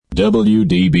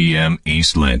WDBM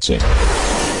East Lansing.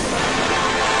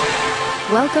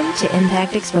 Welcome to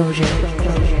Impact Exposure.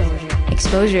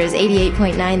 Exposure is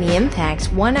 88.9 The Impact's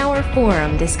one-hour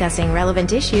forum discussing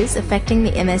relevant issues affecting the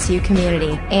MSU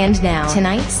community. And now,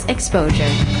 tonight's Exposure.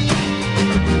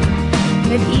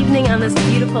 Good evening on this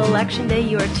beautiful election day.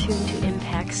 You are tuned to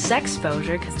Impact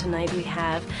Sexposure because tonight we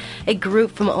have a group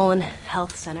from Olin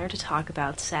Health Center to talk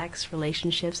about sex,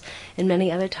 relationships, and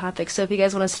many other topics. So if you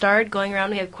guys want to start going around,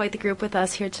 we have quite the group with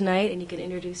us here tonight, and you can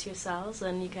introduce yourselves,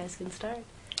 and you guys can start.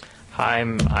 Hi,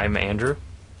 I'm Andrew.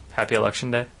 Happy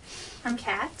Election Day. I'm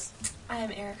Kat.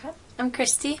 I'm Erica. I'm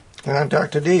Christy. And I'm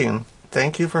Dr. D. And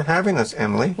thank you for having us,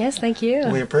 Emily. Yes, thank you.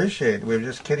 We appreciate it. We were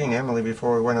just kidding Emily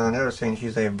before we went on air, saying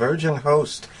she's a virgin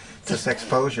host to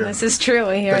Sexposure. This is true.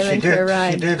 We hear her for a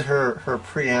ride. She did her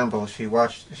preamble. She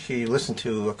listened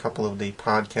to a couple of the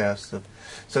podcasts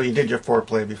so you did your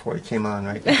foreplay before you came on,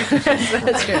 right?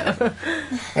 That's true.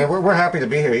 And we're happy to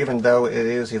be here, even though it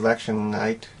is election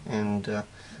night and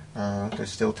there's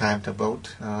still time to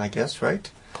vote, I guess, right?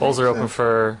 Polls are open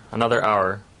for another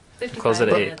hour. Close at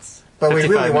 8. But we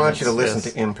really want you to minutes,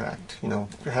 listen to Impact. You know,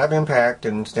 have Impact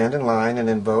and stand in line and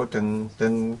then vote and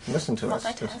then listen to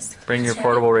us. Bring your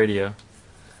portable radio.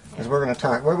 Because we're going to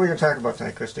talk. What are we going to talk about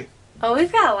tonight, Christy? Oh,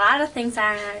 we've got a lot of things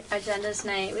on our agenda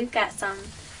tonight. We've got some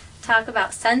talk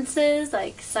about senses,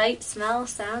 like sight, smell,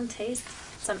 sound, taste,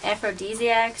 some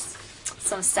aphrodisiacs,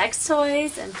 some sex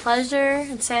toys, and pleasure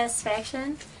and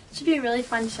satisfaction. Should be a really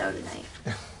fun show tonight.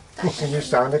 And you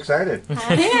sound excited.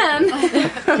 I am.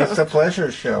 It's a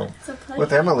pleasure show. It's a pleasure.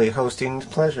 With Emily hosting the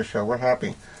pleasure show. We're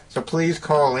happy. So please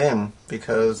call in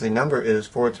because the number is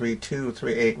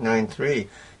 432-3893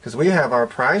 because we have our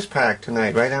prize pack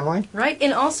tonight, right, Emily? Right,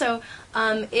 and also,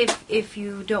 if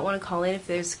you don't want to call in, if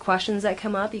there's questions that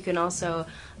come up, you can also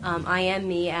IM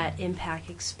me at Impact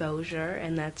Exposure,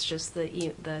 and that's just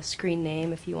the screen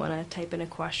name. If you want to type in a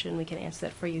question, we can answer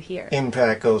that for you here.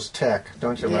 Impact goes tech,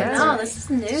 don't you like that? No, this is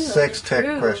new. Sex tech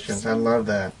questions, I love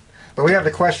that. But we have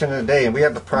the question of the day, and we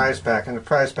have the prize pack, and the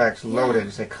prize pack's loaded.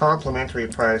 It's a complimentary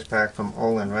prize pack from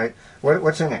Olin, right?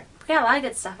 What's in it? We got a lot of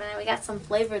good stuff in it. We got some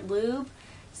flavored lube,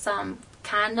 some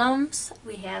condoms,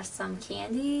 we have some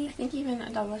candy. I think even a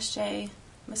Douglas J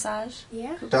massage.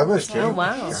 Yeah. Douglas J. Oh,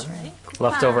 wow. That's right.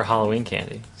 Leftover Halloween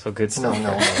candy. So good stuff.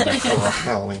 No, that's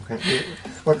Halloween.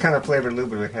 What kind of flavored lube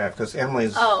do we have? Because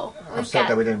Emily's upset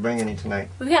that we didn't bring any tonight.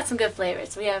 We've got some good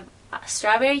flavors. We have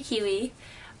strawberry kiwi,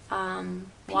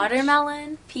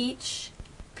 watermelon, peach,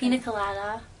 pina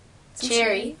colada,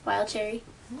 cherry, wild cherry.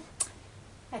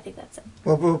 I think that's it.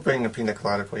 Well, we'll bring the pina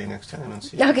colada for you next time and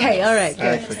see. Okay, all right. I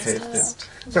actually taste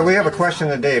it. So we have a question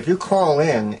of the day. If you call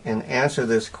in and answer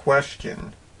this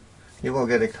question, you will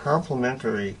get a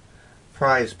complimentary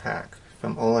prize pack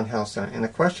from Olin Health Center. And the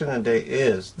question of the day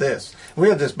is this. We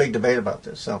had this big debate about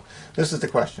this. So this is the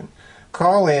question.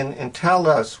 Call in and tell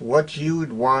us what you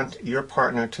would want your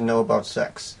partner to know about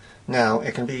sex. Now,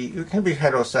 it can be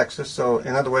heterosexist. So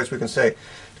in other words, we can say,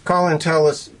 call in and tell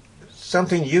us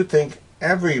something you think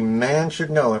every man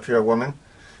should know if you're a woman,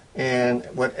 and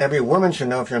what every woman should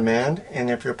know if you're a man,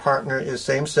 and if your partner is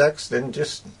same-sex, then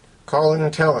just call in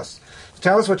and tell us.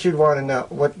 Tell us what you'd want to know,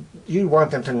 what you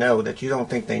want them to know that you don't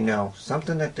think they know,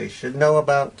 something that they should know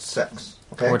about sex.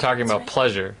 Okay? We're talking about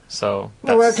pleasure, so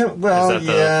is that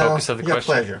the focus of the question?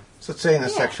 Pleasure. So it's saying a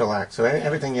sexual act, so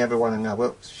everything you ever want to know.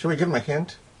 Well, should we give them a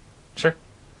hint? Sure.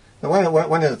 Now,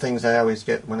 one of the things I always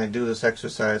get when I do this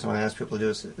exercise, when I ask people to do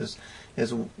this,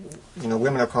 is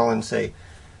women will call and say,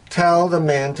 tell the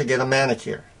men to get a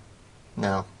manicure.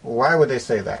 Now, why would they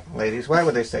say that, ladies? Why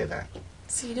would they say that?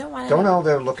 So you don't want Don't all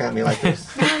they look at me like this.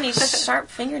 You don't need sharp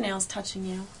fingernails touching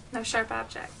you. No sharp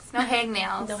objects. No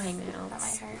hangnails. No hangnails. That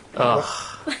might hurt. Ugh.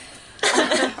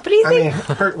 What do you think?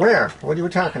 Hurt where? What are you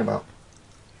talking about?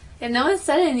 And no one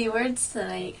said any words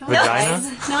tonight. Come Vagina? on,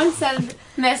 guys. No one said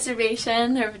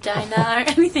masturbation or vagina or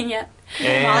anything yet.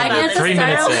 And 3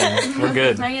 minutes in. We're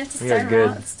good. I get to We are start good.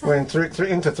 out. We're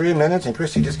into 3 minutes, and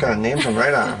Christy just kind of names them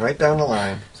right on, right down the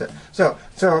line. So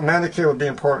a manicure would be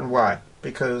important. Why?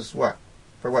 Because what?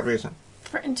 For what reason?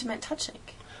 For intimate touching.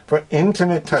 For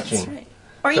intimate touching. That's right.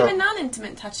 Or even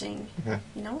non-intimate touching. Yeah.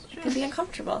 You know, it could be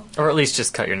uncomfortable. Or at least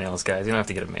just cut your nails, guys. You don't have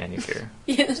to get a manicure.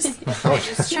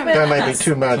 That might be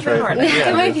too much, right?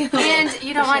 Yeah. And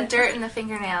you don't want dirt in the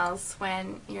fingernails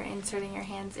when you're inserting your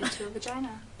hands into a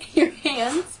vagina. Your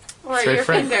hands? Or Straight your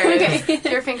front. fingers.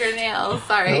 Your fingernails.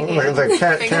 Sorry. Like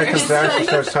Cat comes out and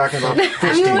starts talking about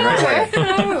fisting right away.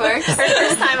 Whatever works.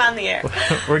 First time on the air.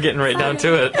 We're getting right down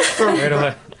to it. Right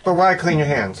away. But why clean your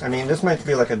hands? I mean, this might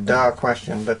be like a duh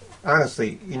question, but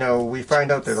honestly, we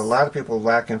find out that a lot of people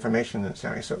lack information in this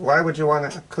area. So why would you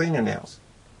want to clean your nails?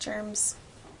 germs,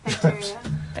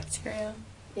 Bacteria.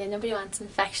 Yeah, nobody wants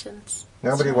infections.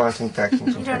 Nobody wants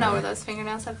infections. You don't know where those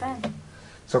fingernails have been.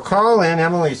 So call in.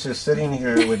 Emily's just sitting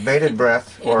here with bated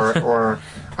breath, or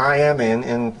I am in,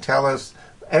 and tell us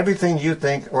everything you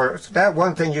think, or that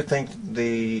one thing you think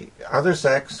the other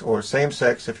sex or same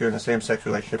sex, if you're in a same-sex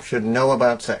relationship, should know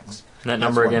about sex. And that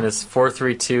number again is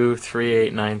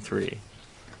 432-3893.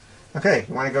 Okay,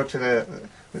 you want to go to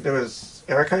there was,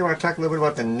 Erica, you want to talk a little bit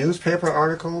about the newspaper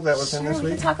article that was in this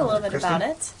we week? can talk a little bit Kristen? about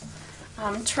it.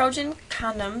 Trojan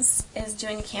Condoms is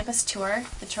doing a campus tour,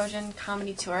 the Trojan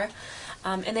Comedy Tour,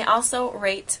 and they also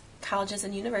rate colleges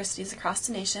and universities across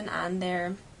the nation on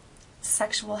their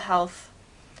sexual health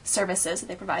services that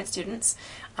they provide students.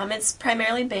 It's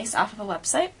primarily based off of a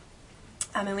website,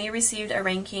 and we received a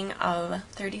ranking of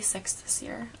 36 this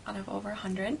year out of over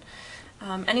 100.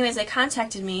 Anyways, they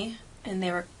contacted me, and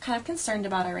they were kind of concerned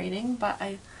about our rating, but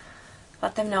I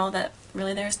let them know that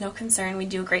really there's no concern. We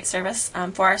do a great service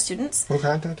for our students. Who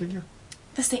contacted you?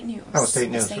 The State News. Oh, State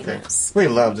News. The State Okay. News. We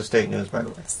love the State News, by the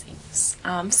way. The State News.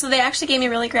 So they actually gave me a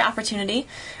really great opportunity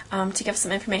to give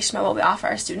some information about what we offer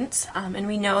our students. And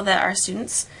we know that our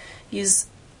students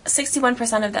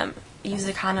 61% of them use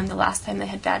a condom the last time they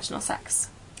had vaginal sex.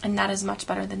 And that is much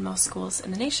better than most schools in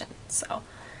the nation. So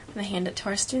I'm going to hand it to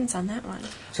our students on that one.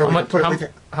 So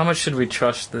How much should we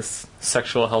trust this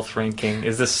sexual health ranking?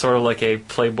 Is this sort of like a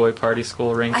Playboy party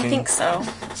school ranking? I think so.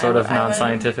 Sort of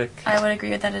non-scientific? I would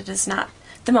agree with that. It is not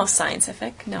the most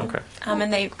scientific, no. Okay.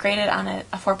 And they grade it on a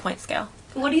 4-point scale.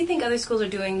 What do you think other schools are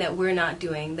doing that we're not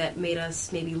doing that made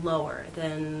us maybe lower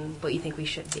than what you think we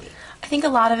should be? I think a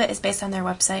lot of it is based on their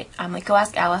website. Like Go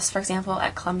Ask Alice, for example,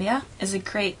 at Columbia is a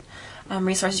great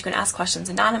resource. You can ask questions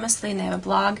anonymously, and they have a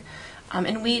blog.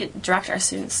 And we direct our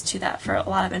students to that for a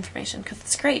lot of information because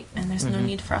it's great, and there's no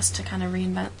need for us to kind of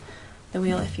reinvent the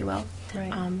wheel, if you will.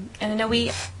 Right. And I know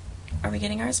are we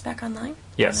getting ours back online?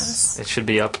 Yes. It should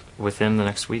be up within the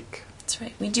next week. That's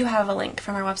right. We do have a link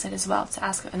from our website as well to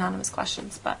ask anonymous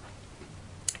questions, but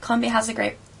Columbia has a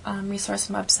great resource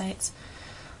and websites.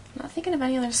 I'm not thinking of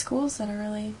any other schools that are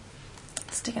really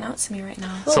sticking out to me right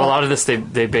now. So a lot of this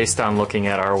they based on looking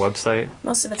at our website,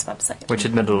 Most of it's website. which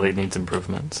admittedly needs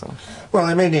improvement. So Well,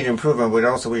 it may need improvement, but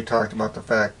also we talked about the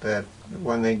fact that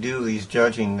when they do these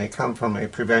judging, they come from a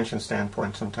prevention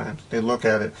standpoint sometimes. They look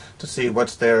at it to see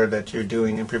what's there that you're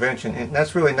doing in prevention, and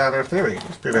that's really not our theory,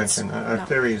 it's prevention. Our no.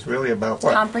 theory is really about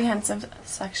what? Comprehensive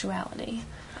sexuality.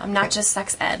 Not just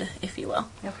sex ed, if you will.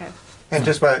 Okay. And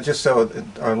just so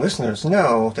our listeners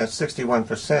know, that's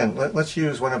 61%. Let's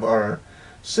use one of our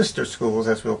sister schools,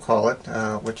 as we'll call it,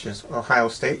 which is Ohio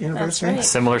State University. That's right.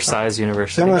 similar size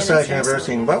university. Similar It is size very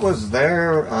university. similar. And what was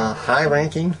their high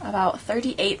ranking? About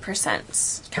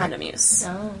 38% condom use.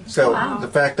 Oh. So the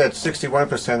fact that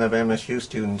 61% of MSU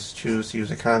students choose to use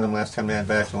a condom last time they had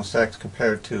vaginal sex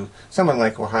compared to someone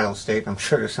like Ohio State, I'm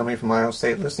sure there's somebody from Ohio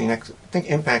State listening. I think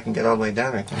Impact can get all the way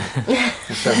down there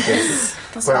in some cases.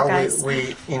 Those Well, guys.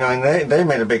 we and they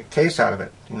made a big case out of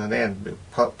it. They had big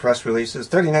press releases.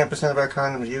 39% of our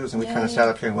condoms used, and we kind of sat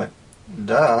up here and went,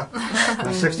 duh.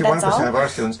 61% of our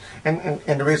students. And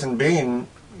the reason being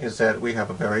is that we have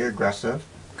a very aggressive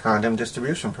condom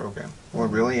distribution program. We're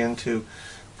really into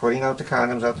putting out the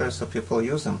condoms out there so people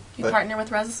use them. We partner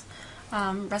with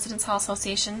Residence Hall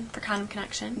Association for Condom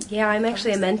Connection. Yeah, I'm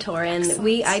actually a mentor, and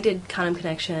I did Condom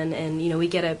Connection, and we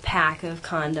get a pack of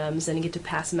condoms and get to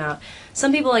pass them out.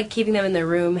 Some people like keeping them in their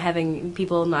room, having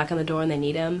people knock on the door when they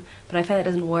need them, but I find that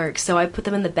doesn't work. So I put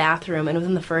them in the bathroom, and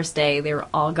within the first day, they were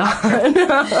all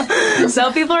gone.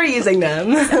 So people are using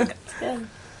them.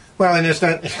 Well, and it's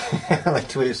not like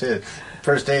Tweety said.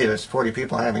 First day, there's 40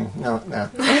 people having no.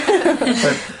 But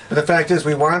the fact is,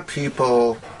 we want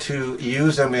people to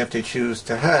use them if they choose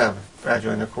to have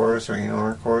vaginal intercourse or anal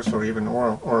intercourse or even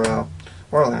oral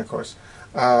intercourse.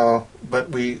 But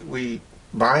we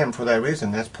buy them for that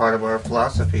reason. That's part of our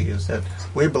philosophy. Is that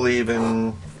we believe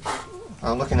in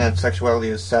looking at sexuality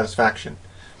as satisfaction,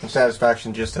 and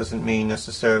satisfaction just doesn't mean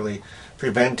necessarily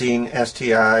preventing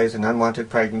STIs and unwanted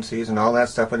pregnancies and all that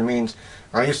stuff, but it means,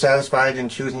 are you satisfied in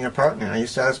choosing your partner? Are you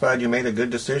satisfied you made a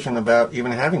good decision about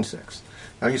even having sex?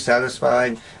 Are you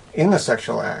satisfied in the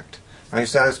sexual act? Are you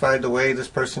satisfied the way this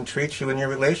person treats you in your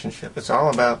relationship? It's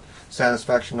all about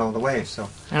satisfaction all the way. So,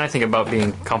 and I think about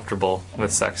being comfortable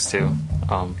with sex too.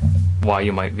 Why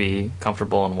you might be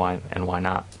comfortable and why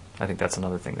not. I think that's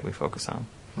another thing that we focus on.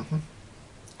 Mm-hmm.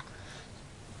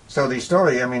 So the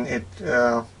story,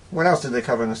 what else did they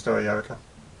cover in the story, Erica?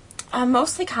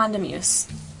 Mostly condom use.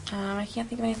 I can't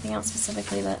think of anything else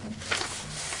specifically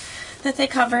that they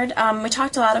covered. We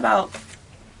talked a lot about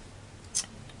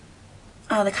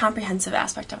the comprehensive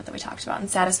aspect of it that we talked about, and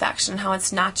satisfaction, and how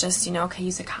it's not just, okay,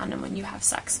 use a condom when you have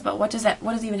sex, but what does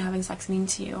even having sex mean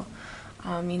to you?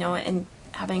 And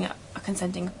having a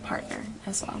consenting partner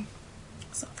as well.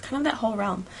 So it's kind of that whole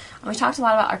realm. And we talked a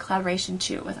lot about our collaboration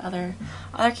too with other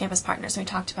campus partners. And we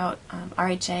talked about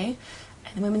RHA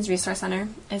and the Women's Resource Center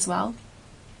as well.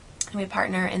 And we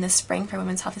partner in the spring for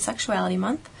Women's Healthy Sexuality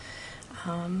Month.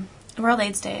 World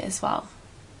AIDS Day as well.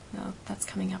 That's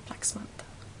coming up next month.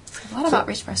 A lot of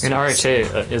outreach for us. And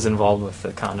RHA is involved with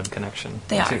the Condom Connection.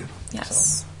 They are, too,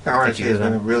 yes. So. RHA has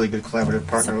been a really good collaborative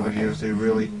partner over the years. They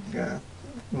really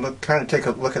take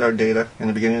a look at our data in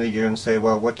the beginning of the year and say,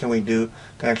 well, what can we do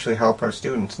to actually help our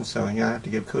students? And so, I have to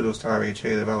give kudos to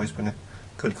RHA. They've always been a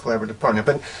good collaborative partner.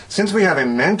 But since we have a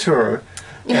mentor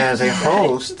as a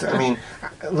host,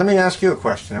 let me ask you a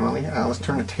question, Emily. Let's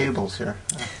turn the tables here.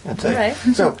 Okay.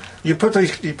 So you put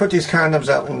these condoms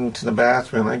out into the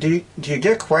bathroom. Do you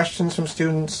get questions from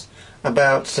students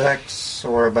about sex,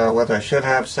 or about whether I should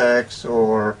have sex,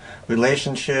 or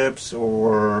relationships,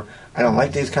 or I don't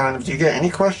like these condoms? Do you get any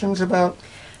questions about?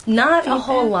 Not a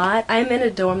whole lot. I'm in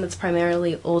a dorm that's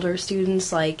primarily older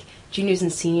students, like juniors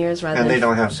and seniors, rather. And than they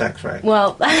don't have sex, right?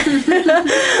 Well,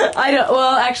 I don't.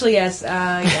 Well, actually, yes.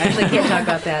 Actually, I can't talk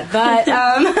about that. But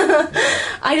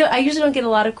I usually don't get a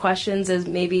lot of questions as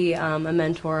maybe a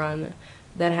mentor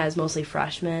that has mostly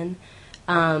freshmen.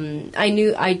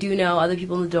 I do know other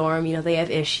people in the dorm. They have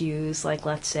issues. Like,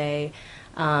 let's say,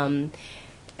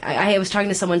 I was talking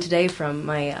to someone today from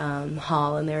my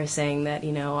hall, and they were saying that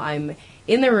I'm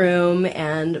in the room,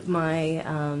 and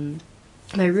my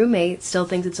roommate still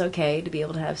thinks it's okay to be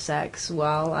able to have sex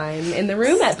while I'm in the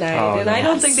room at night, and I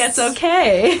don't think that's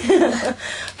okay.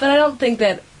 But I don't think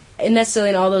that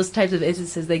necessarily in all those types of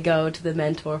instances they go to the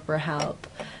mentor for help.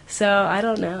 So I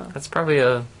don't know. That's probably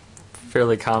a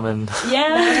fairly common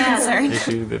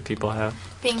issue that people have.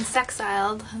 Being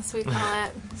sexiled, as we call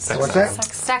it. What's that?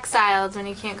 Sexiled, when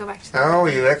you can't go back to the Oh,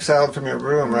 you exiled from your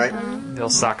room, right? They'll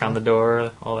sock on the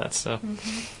door, all that stuff.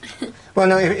 Well,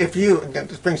 now,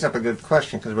 this brings up a good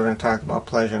question, because we're going to talk about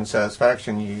pleasure and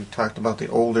satisfaction. You talked about the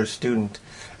older student.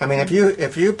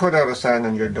 If you put out a sign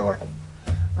on your door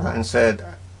and said,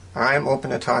 I'm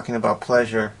open to talking about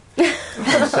pleasure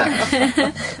and sex,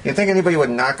 you think anybody would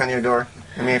knock on your door?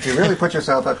 If you really put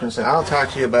yourself up and say, I'll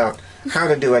talk to you about how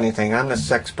to do anything, I'm the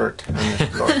sexpert on this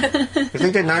floor, you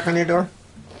think they'd knock on your door?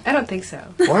 I don't think so.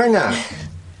 Why not?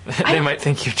 They might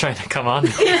think you're trying to come on.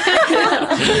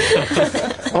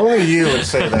 Only you would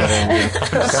say that,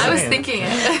 Andy. I was thinking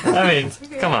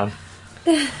it. Come on.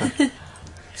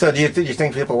 So do you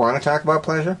think people want to talk about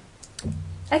pleasure?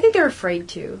 I think they're afraid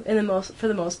to, for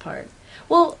the most part.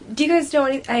 Well, do you guys know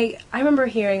I remember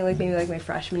hearing, maybe my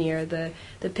freshman year, the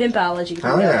pimpology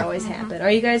thing that always happened.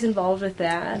 Are you guys involved with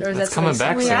that? Or is That's that coming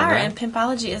back We soon, are, right? and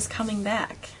pimpology is coming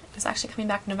back. It's actually coming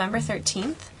back November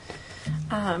 13th.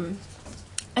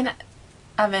 And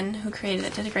Evan, who created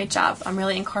it, did a great job. I'm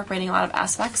really incorporating a lot of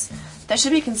aspects that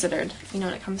should be considered, when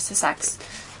it comes to sex.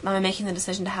 And making the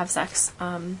decision to have sex,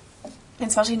 and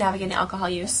especially navigating alcohol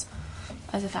use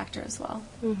as a factor as well.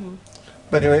 Mm-hmm.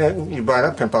 But you brought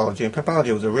up Pimpology, and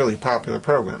Pimpology was a really popular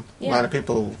program. Yeah. A lot of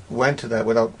people went to that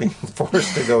without being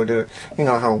forced to go to it. You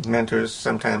know how mentors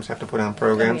sometimes have to put on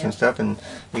programs and stuff, and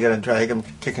you got to drag them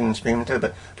kicking and screaming to it.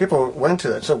 But people went to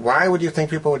that. So why would you think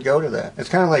people would go to that? It's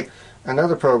kind of like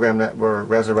another program that we're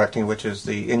resurrecting, which is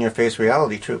the In Your Face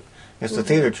reality troupe. It's the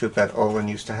theater troupe that Olin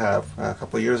used to have a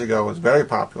couple of years ago. It was very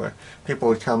popular. People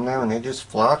would come there, and they just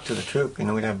flock to the troupe.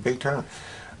 We'd have a big turnout.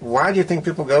 Why do you think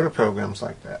people go to programs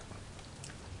like that?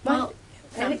 Well,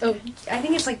 I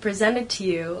think it's presented to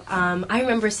you. I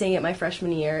remember seeing it my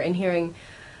freshman year and hearing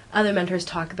other mentors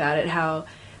talk about it, how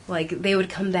they would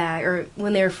come back, or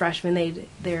when they were freshmen,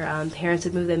 their parents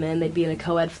would move them in, they'd be in a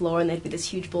co-ed floor, and there'd be this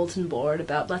huge bulletin board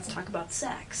about, let's talk about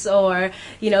sex, or,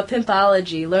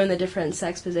 pimpology, learn the different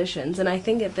sex positions. And I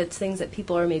think if it's things that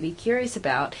people are maybe curious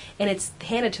about, and it's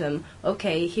handed to them,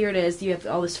 okay, here it is, you have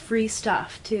all this free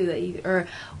stuff, too, that you,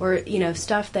 or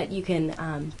stuff that you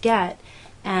can get.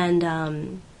 And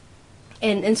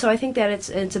so I think that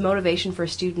it's a motivation for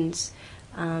students,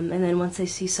 and then once they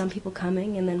see some people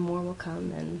coming, and then more will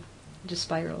come, and it just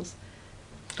spirals.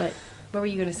 But what were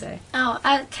you going to say? Oh,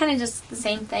 kind of just the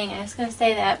same thing. I was going to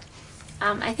say that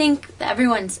I think that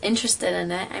everyone's interested in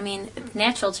it. It's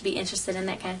natural to be interested in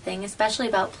that kind of thing, especially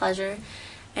about pleasure,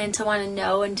 and to want to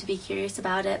know and to be curious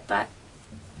about it. But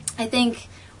I think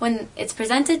when it's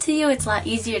presented to you, it's a lot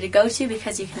easier to go to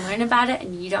because you can learn about it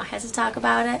and you don't have to talk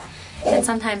about it. And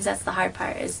sometimes that's the hard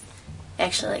part, is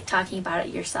actually talking about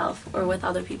it yourself or with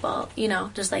other people,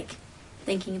 just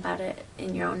thinking about it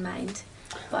in your own mind.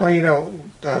 But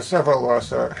Well, several of us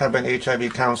have been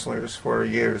HIV counselors for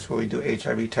years where we do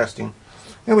HIV testing.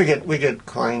 And we get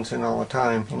clients in all the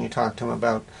time, and you talk to them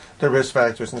about the risk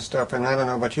factors and stuff. And I don't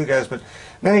know about you guys, but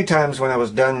many times when I was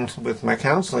done with my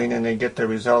counseling and they get their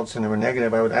results and they were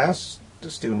negative, I would ask the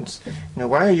students,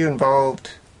 why are you involved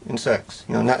in sex?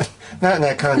 Not in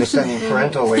that condescending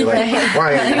parental way, like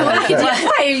why are you in sex?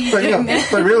 Why are you doing that?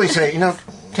 But really say,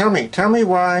 tell me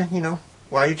why,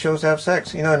 why you chose to have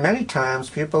sex. And many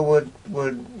times people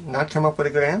would not come up with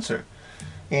a good answer.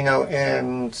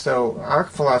 And so our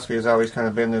philosophy has always kind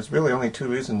of been there's really only two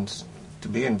reasons to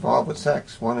be involved with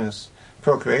sex. One is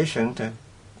procreation,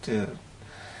 to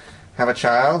have a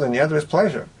child, and the other is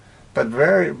pleasure. But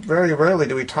very, very rarely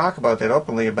do we talk about that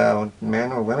openly about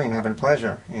men or women having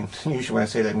pleasure. And usually when I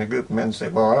say that in a group, men say,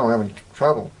 well, I don't have any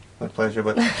trouble with pleasure,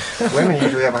 but women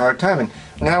usually have a hard time. And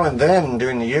now and then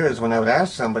during the years when I would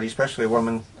ask somebody, especially a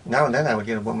woman, now and then I would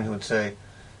get a woman who would say,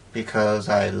 because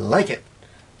I like it,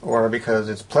 or because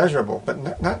it's pleasurable,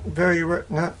 but not very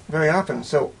often.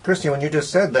 So, Christy, when you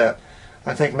just said that,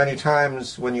 I think many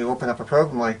times when you open up a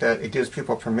program like that, it gives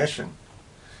people permission.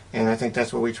 And I think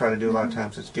that's what we try to do a lot of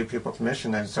times, is give people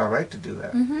permission that it's all right to do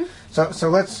that. Mm-hmm. So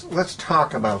let's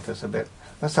talk about this a bit.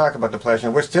 Let's talk about the pleasure.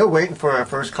 We're still waiting for our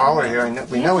first caller here. And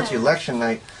we know it's election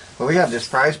night, but we have this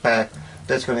prize pack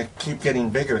that's going to keep getting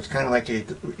bigger. It's kind of like the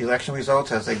election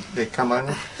results as they come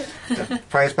on the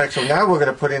prize pack. So now we're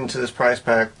going to put into this prize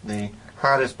pack the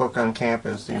hottest book on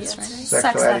campus, the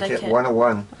Sexual Etiquette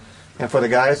 101. And for the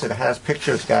guys, it has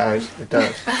pictures, guys. It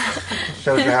does. It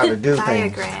shows you how to do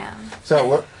things. Diagram.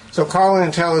 So call in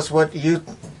and tell us what you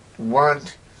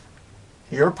want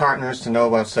your partners to know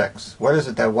about sex. What is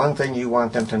it, that one thing you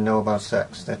want them to know about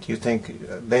sex that you think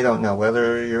they don't know,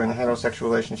 whether you're in a heterosexual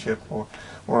relationship or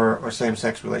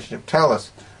same-sex relationship? Tell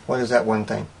us, what is that one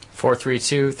thing?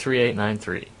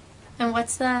 432-3893. And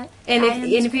what's that? And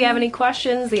if you have any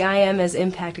questions, the IM is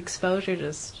impact exposure,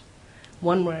 just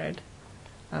one word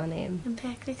on the name.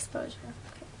 Impact exposure.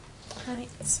 Okay. Right.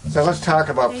 So let's talk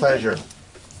about pleasure.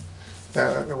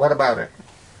 What about it?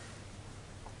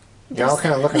 You're all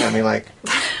kind of looking at me like,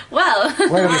 well,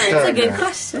 where do we start? that's a good here?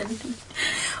 question.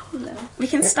 We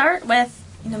can start with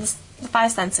the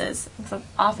five senses. So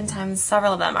oftentimes,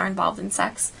 several of them are involved in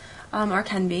sex, or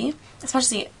can be,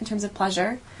 especially in terms of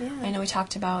pleasure. Yeah. I know we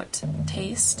talked about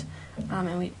taste,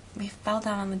 and we fell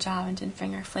down on the job and didn't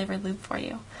bring our flavored lube for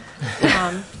you.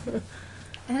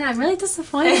 And I'm really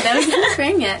disappointed that we didn't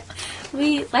bring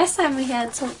it. Last time we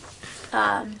had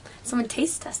someone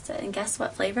taste test it, and guess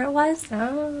what flavor it was?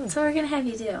 Oh. So we're gonna have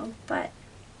you do, but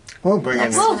We'll bring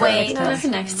it we'll next wait time. for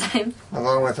next time.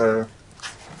 Along with a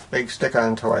big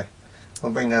stick-on toy.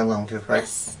 We'll bring that along too, right?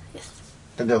 Yes.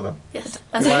 The dildo. Yes. You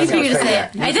That's what I wanted for you to to say say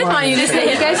that. it. You I did wanted want you to to say say that.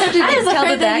 it. You guys have to I was tell the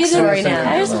afraid that you backstory didn't-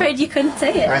 now. I was afraid you couldn't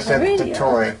say it. I on said the the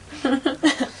toy.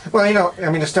 Well,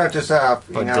 to start this off,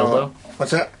 dildo?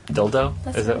 What's that?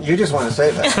 Dildo? Is it? You just want to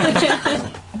say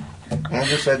that.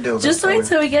 Andrew said dildo. Just so wait we-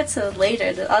 till we get to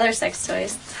later, the other sex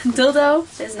toys. Dildo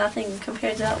is nothing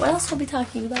compared to that. What else we'll be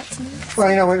talking about tonight?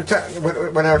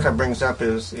 Well, what Erica brings up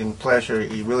is in pleasure,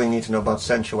 you really need to know about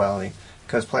sensuality.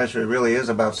 Because pleasure really is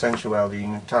about sensuality.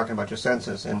 You're talking about your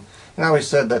senses. And I always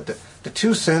said that the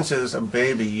two senses a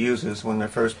baby uses when they're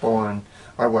first born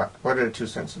are what? What are the two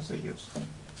senses they use?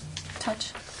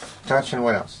 Touch. Touch and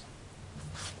what else?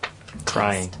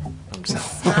 Crying. I'm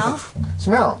just Smell?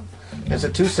 Smell. It's the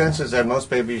two senses that most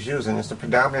babies use, and it's the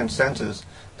predominant senses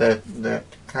that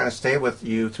kind of stay with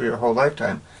you through your whole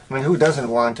lifetime. I mean, who doesn't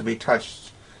want to be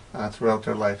touched throughout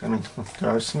their life? I mean,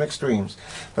 there are some extremes,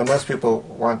 but most people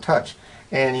want touch.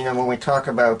 And, when we talk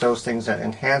about those things that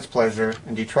enhance pleasure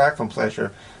and detract from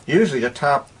pleasure, usually the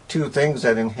top two things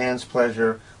that enhance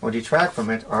pleasure or detract from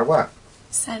it are what?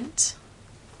 Scent.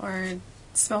 Or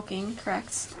smoking,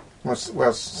 correct? Well,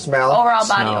 smell. Overall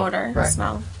body Smell. odor.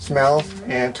 Right. Smell.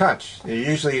 And touch.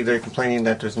 Usually they're complaining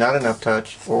that there's not enough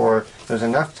touch, or there's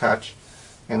enough touch,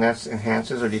 and that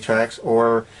enhances or detracts,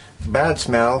 or bad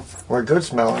smell or good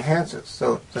smell enhances.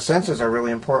 So the senses are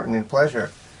really important in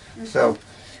pleasure. Mm-hmm. So,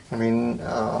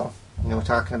 we're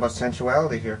talking about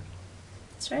sensuality here.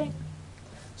 That's right.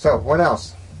 So, what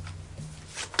else?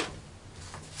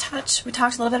 Touch. We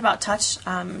talked a little bit about touch,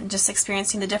 just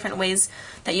experiencing the different ways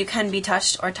that you can be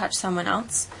touched or touch someone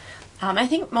else. I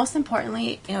think most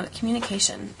importantly,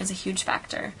 communication is a huge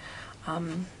factor.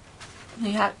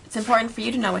 It's important for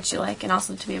you to know what you like, and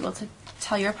also to be able to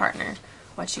tell your partner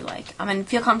what you like, and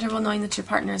feel comfortable knowing that your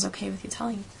partner is okay with you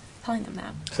telling them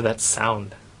that. So that's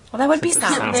sound. Well, that would be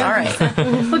sound. Sound. All right.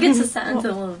 We'll get to sound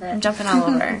in a little bit. I'm jumping all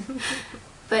over.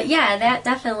 But yeah, that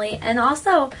definitely. And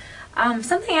also,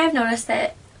 something I've noticed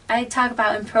that I talk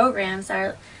about in programs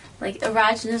are like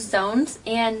erogenous zones.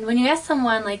 And when you ask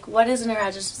someone like, what is an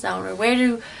erogenous zone, or where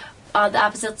do the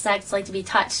opposite sex like to be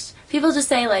touched, people just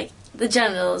say like the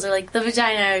genitals or like the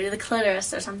vagina or the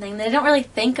clitoris or something. They don't really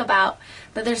think about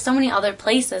that there's so many other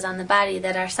places on the body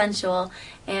that are sensual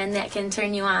and that can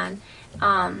turn you on.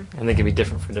 And they can be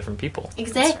different for different people.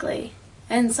 Exactly.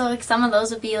 And so like some of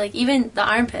those would be like even the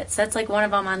armpits. That's like one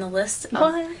of them on the list.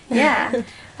 What? Yeah.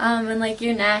 And like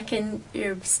your neck and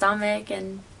your stomach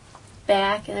and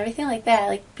back and everything like that.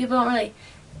 Like people don't really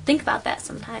think about that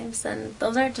sometimes, and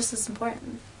those are just as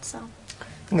important. So.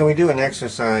 You know, we do an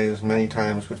exercise many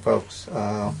times with folks,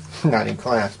 not in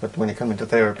class, but when they come into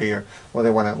therapy or they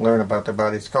want to learn about their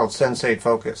body. It's called Sensate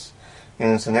Focus.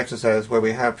 And it's an exercise where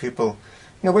we have people,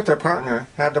 with their partner,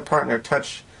 have the partner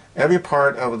touch every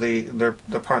part of the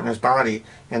partner's body,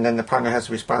 and then the partner has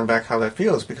to respond back how that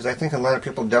feels, because I think a lot of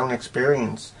people don't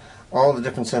experience all the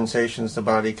different sensations the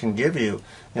body can give you.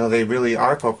 They really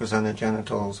are focused on the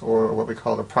genitals, or what we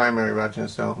call the primary erogenous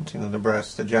zones, the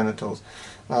breasts, the genitals.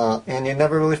 And you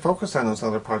never really focus on those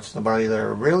other parts of the body that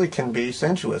really can be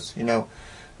sensuous.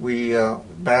 We,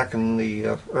 back in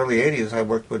the early 80s, I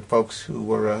worked with folks who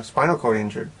were spinal cord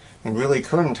injured and really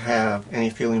couldn't have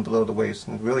any feeling below the waist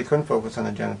and really couldn't focus on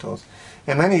the genitals.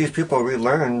 And many of these people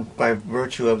relearned by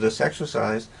virtue of this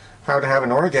exercise how to have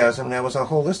an orgasm that was a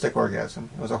holistic orgasm.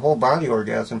 It was a whole body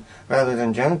orgasm rather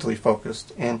than genitally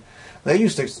focused. And they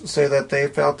used to say that they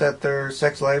felt that their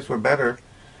sex lives were better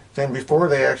than before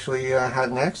they actually had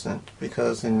an accident,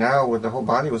 because now with the whole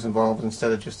body was involved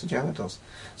instead of just the genitals.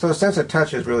 So the sense of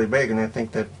touch is really big, and I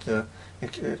think that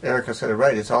Erica said it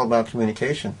right. It's all about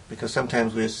communication, because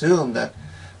sometimes we assume that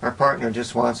our partner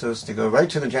just wants us to go right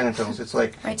to the genitals. It's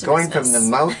like going from the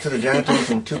mouth to the genitals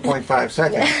in 2.5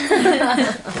 seconds.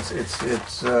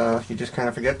 It's you just kind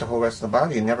of forget the whole rest of the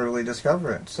body and never really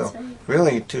discover it. So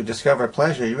really, to discover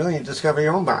pleasure, you really need to discover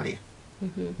your own body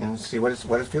and see what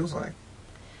it feels like.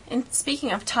 And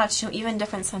speaking of touch, even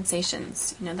different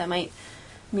sensations, that might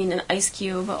mean an ice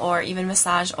cube or even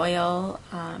massage oil.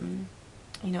 I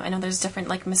know there's different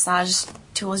massage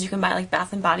tools you can buy, like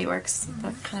Bath and Body Works.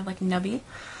 They're kind of like nubby.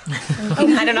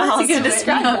 I don't know how else to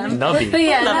describe them. Nubby. But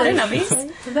yeah, they're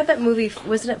nubbies. About that movie,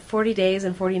 wasn't it 40 Days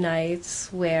and 40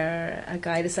 Nights, where a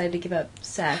guy decided to give up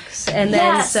sex, and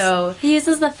then so he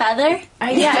uses the feather.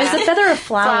 Yeah, it was a feather or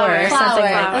flower or something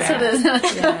like That's that. what it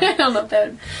is. I don't know if that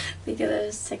would be good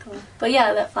as tickle. But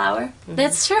yeah, that flower.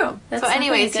 That's true. That's So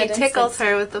anyways, he good tickles instance.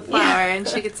 her with the flower, and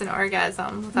she gets an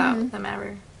orgasm without them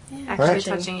ever actually Right.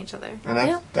 touching each other.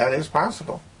 And that is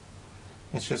possible.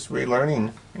 It's just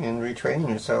relearning and retraining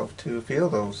yourself to feel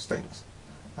those things.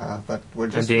 But we're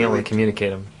just And being able really to communicate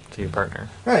them to your partner.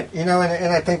 right. And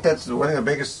I think that's one of the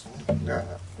biggest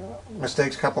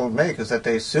mistakes couples make, is that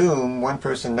they assume one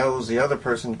person knows the other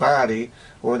person's body,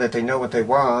 or that they know what they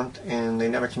want, and they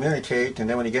never communicate. And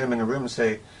then when you get them in a room and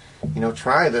say,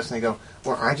 try this, and they go,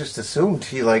 well, I just assumed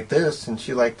he liked this and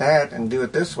she liked that, and do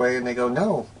it this way, and they go,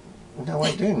 no,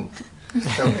 I didn't.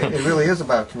 So it really is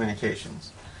about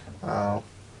communications.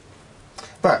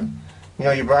 But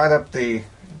you brought up the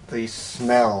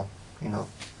smell.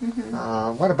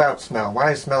 What about smell?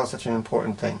 Why is smell such an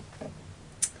important thing?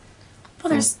 Well,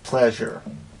 there's pleasure.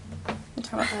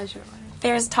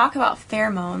 There's talk about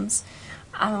pheromones,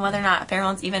 whether or not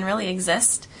pheromones even really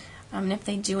exist, and if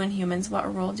they do in humans,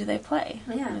 what role do they play?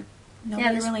 Yeah.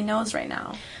 Nobody really knows right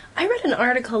now. I read an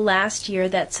article last year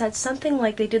that said something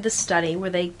like they did the study where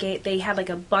they had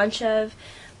a bunch of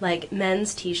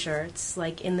men's T-shirts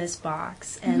in this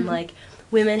box, and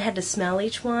women had to smell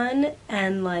each one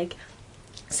and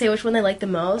say which one they liked the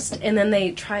most, and then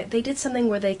they did something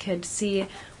where they could see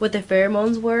what the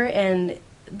pheromones were, and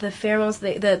the pheromones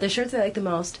the shirts they liked the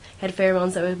most had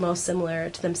pheromones that were most similar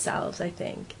to themselves, I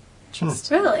think.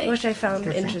 Really? Which I found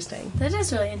interesting. That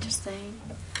is really interesting.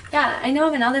 Yeah, I know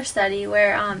of another study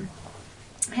where, I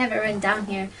have it written down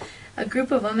here, a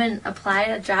group of women applied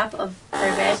a drop of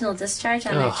their vaginal discharge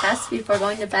on their chest before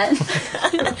going to bed.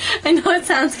 I know it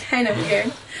sounds kind of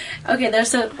weird. Okay,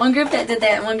 there's one group that did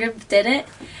that and one group didn't.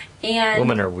 And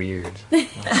Women are weird.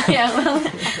 yeah,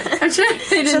 well, I'm sure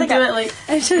they didn't do it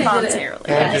I'm sure they voluntarily.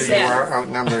 And you are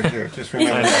outnumbered here. Just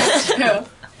remember that. That's true.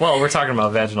 Well, we're talking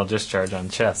about vaginal discharge on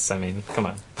chests. I mean, come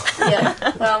on.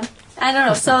 Yeah, well, I don't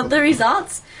know. So the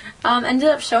results ended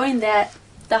up showing that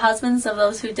the husbands of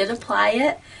those who did apply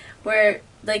it were,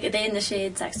 they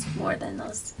initiated sex more than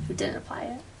those who didn't apply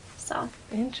it. So,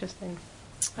 Interesting.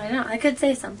 I don't know. I could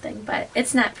say something, but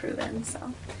it's not proven,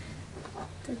 so.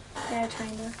 They're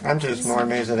trying to. I'm just more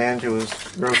amazed that Andrew was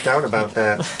grossed out about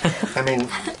that. I mean,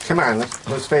 come on,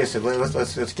 let's face it.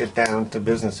 Let's get down to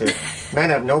business here. Men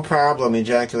have no problem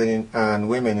ejaculating on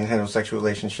women in heterosexual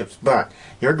relationships, but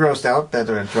you're grossed out that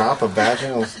they're a drop of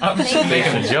vaginal. I'm just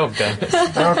making a joke, then.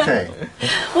 Okay.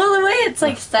 Well, the way it's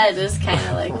like said is kind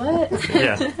of like what?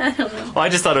 Yeah. I don't know. Well, I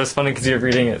just thought it was funny because you're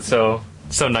reading it so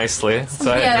nicely.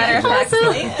 So Yeah,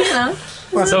 also, you know.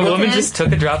 So women just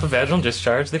took a drop of vaginal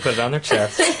discharge, they put it on their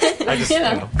chest. I just,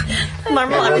 Normal, It was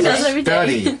everyone a does it every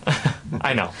day. study.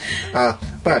 I know.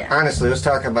 But honestly, let's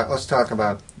talk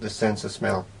about the sense of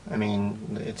smell. I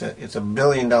mean, it's a $1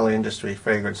 billion industry.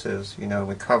 Fragrances,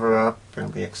 we cover up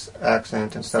and we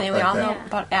accent and stuff We like all that. know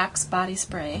about Axe body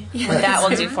spray. That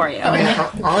will do for you. I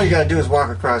mean, all you gotta do is walk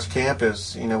across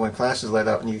campus, when classes let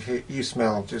out, and you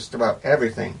smell just about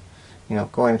everything.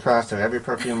 Going across there, every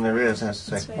perfume there is, and it's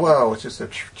like, whoa, it's just a.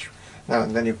 Now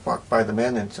and then you walk by the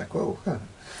men, and it's like, whoa.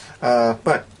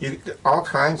 But all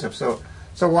kinds of so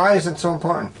why is it so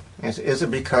important? Is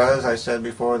it because I said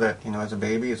before that as a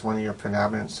baby it's one of your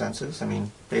predominant senses? I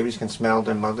mean, babies can smell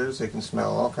their mothers; they can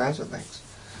smell all kinds of things.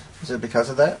 Is it because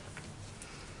of that?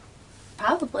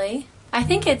 Probably. I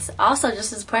think it's also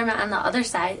just as important on the other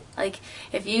side. Like,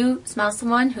 if you smell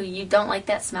someone who you don't like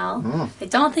that smell, I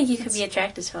don't think you could be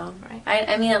attracted to them. Right.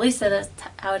 I mean, at least that's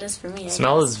how it is for me.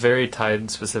 Smell is very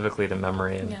tied specifically to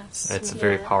memory, and Yes. it's a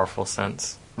very powerful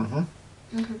sense. And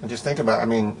just think about,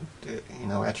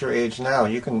 at your age now,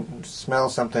 you can smell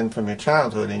something from your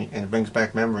childhood, and it brings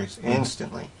back memories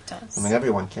instantly. It does. I mean,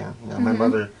 everyone can.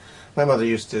 My mother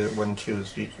used to, when she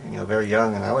was very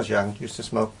young, and I was young, used to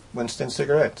smoke Winston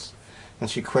cigarettes. And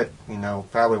she quit,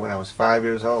 probably when I was 5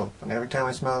 years old. And every time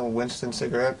I smell a Winston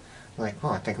cigarette, I'm like,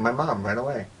 I think of my mom right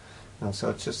away.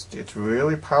 So it's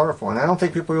really powerful. And I don't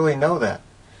think people really know that.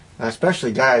 And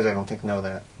especially guys, I don't think know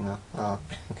that,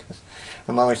 because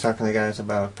I'm always talking to guys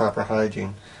about proper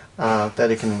hygiene,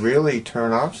 that it can really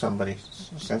turn off somebody.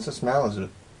 Sense of smell is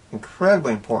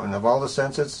incredibly important. Of all the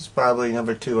senses, it's probably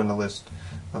number 2 on the list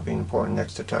of being important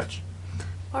next to touch.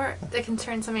 Or it can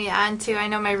turn somebody on too. I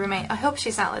know my roommate. I hope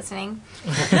she's not listening,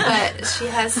 but she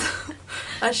has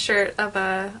a shirt of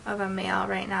a male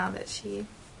right now that she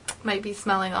might be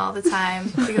smelling all the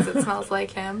time because it smells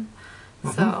like him.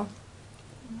 So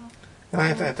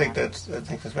I think that's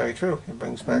very true. It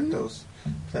brings back those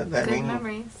that good meaning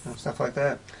memories. and stuff like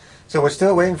that. So we're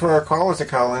still waiting for our callers to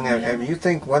call in. If you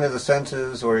think one of the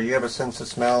senses, or you have a sense of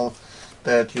smell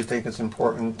that you think is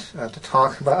important to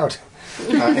talk about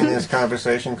in this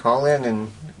conversation, call in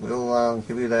and we'll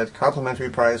give you that complimentary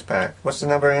prize pack. What's the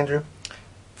number, Andrew?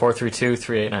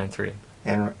 432-3893.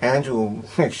 And Andrew will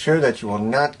make sure that you will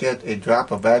not get a drop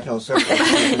of vaginal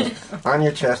secretion on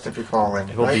your chest if you call in.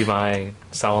 It will be my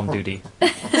solemn duty.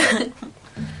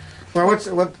 Well, what's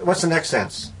the next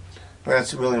sense? Well,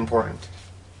 that's really important.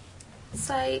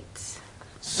 Sight.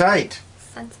 Sight.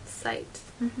 Sense of sight.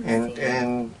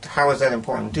 And how is that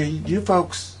important? Do you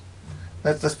folks,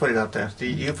 let's put it out there, do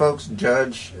you folks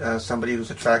judge somebody who's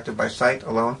attracted by sight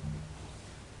alone?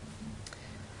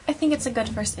 I think it's a good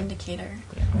first indicator.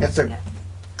 It's a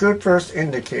good first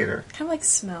indicator. Kind of like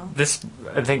smell.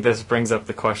 I think this brings up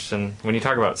the question, when you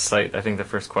talk about sight, I think the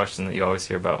first question that you always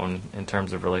hear about in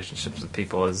terms of relationships with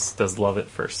people is, does love at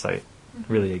first sight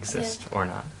really exist or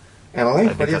not? Emily,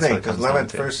 I what do you that's think? what it Does comes love down at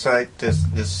to. first sight,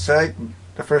 is sight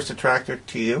the first attractor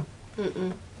to you?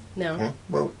 No. Okay.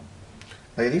 Well,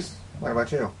 ladies, what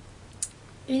about you?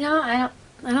 I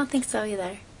don't think so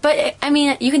either. But I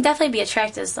mean, you can definitely be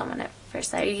attracted to someone at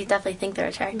first sight. You can definitely think they're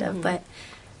attractive, but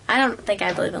I don't think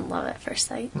I believe in love at first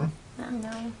sight.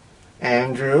 No.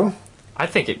 Andrew? I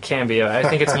think it can be. I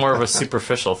think it's more of a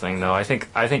superficial thing, though. I think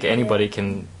anybody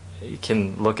can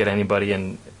look at anybody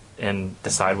and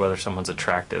decide whether someone's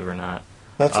attractive or not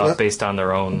based on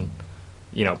their own,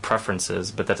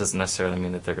 preferences. But that doesn't necessarily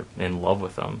mean that they're in love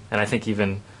with them. And I think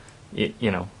even,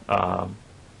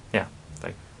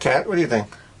 Kat, what do you think?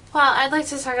 Well, I'd like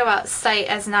to talk about sight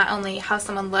as not only how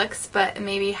someone looks, but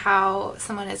maybe how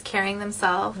someone is carrying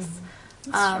themselves.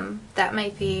 That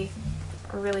might be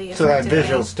really So that effective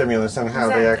visual way. stimulus on how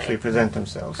they Exactly. actually present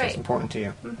themselves is Right. important to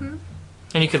you.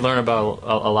 And you could learn about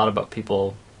a lot about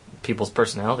people's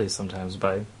personalities sometimes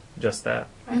by just that.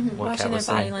 What Watching Kat their was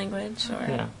body saying. language or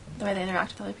Yeah. the way they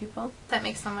interact with other people. That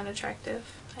makes someone attractive,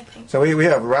 I think. So we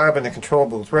have Rob in the control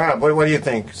booth. Rob, what do you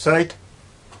think? Sight?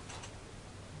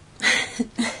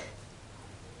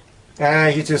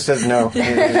 He just says no.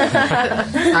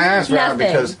 I asked Rob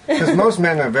because most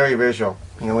men are very visual.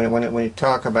 When you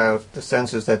talk about the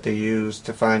senses that they use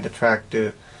to find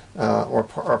attractive or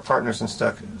partners and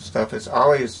stuff, it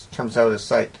always comes out as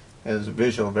sight, as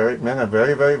visual. Men are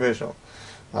very, very visual.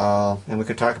 And we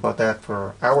could talk about that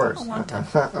for hours. A long time.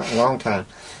 A long time.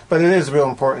 But it is real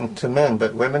important to men.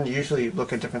 But women usually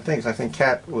look at different things. I think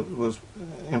Kat was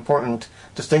important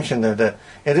distinction there, that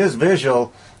it is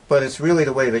visual, but it's really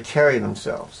the way they carry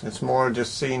themselves. It's more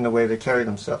just seeing the way they carry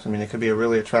themselves. I mean, it could be a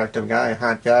really attractive guy, a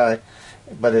hot guy,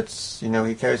 but it's,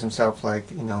 he carries himself like,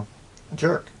 a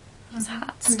jerk. It's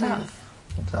hot stuff.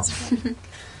 So.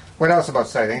 What else about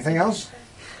sight? Anything else?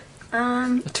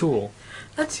 A tool.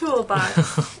 A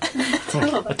toolbox.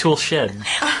 A tool shed.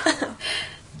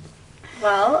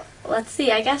 Well, let's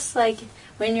see. I guess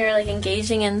when you're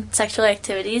engaging in sexual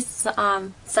activities,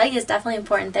 sight is definitely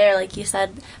important there. Like you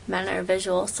said, men are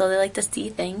visual, so they like to see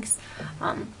things.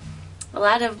 A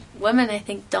lot of women, I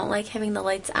think, don't like having the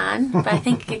lights on, but I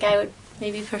think a guy would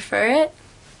maybe prefer it.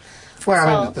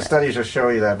 Well, the studies will show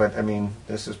you that, but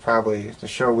this is probably the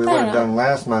show we would have done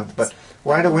last month. But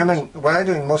why do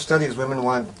in most studies women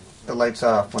want the lights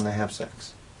off when they have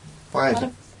sex? Why is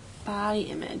it? Body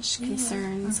image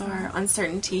concerns or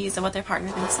uncertainties of what their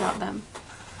partner thinks about them.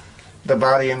 The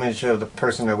body image of the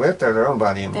person they're with, or their own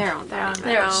body image? Their own.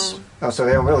 Oh, so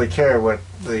they don't really care what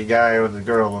the guy or the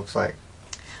girl looks like.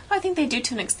 Well, I think they do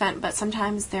to an extent, but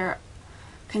sometimes they're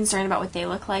concerned about what they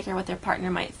look like or what their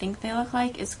partner might think they look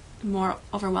like is more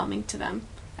overwhelming to them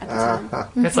at the time.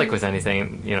 It's like with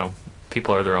anything,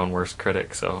 people are their own worst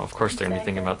critics, so of course they're going to be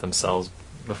thinking about themselves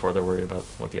before they're worried about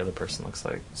what the other person looks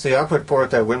like. See, I'll put forth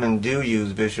that women do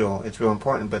use visual. It's real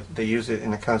important, but they use it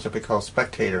in a concept we call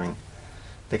spectatoring.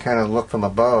 They kind of look from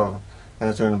above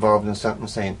as they're involved in something,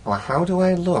 saying, well, how do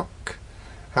I look?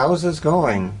 How is this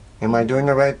going? Am I doing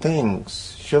the right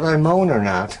things? Should I moan or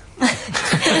not? We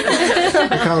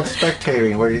call it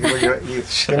spectating, where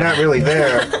you're not really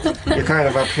there. You're kind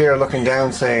of up here looking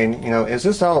down saying, is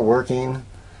this all working?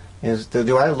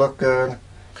 Do I look good?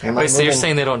 Wait, so you're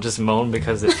saying they don't just moan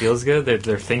because it feels good?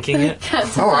 They're thinking it?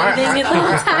 I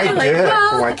did.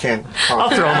 Oh, I can't talk.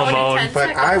 I'll throw them a moan.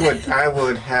 But I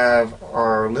would have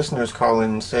our listeners call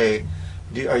in and say,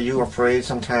 are you afraid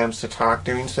sometimes to talk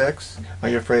during sex? Are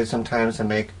you afraid sometimes to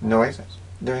make noises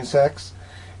during sex?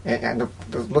 And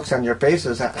the looks on your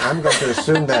faces, I'm going to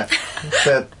assume that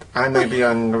I may be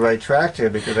on the right track here,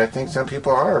 because I think some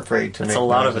people are afraid to make noises. That's a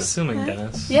lot of assuming,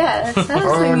 Dennis. Yeah, that sounds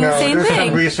like the same there's thing.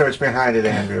 some research behind it,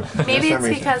 Andrew. Maybe it's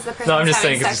because the person's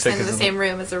having sex in the saying same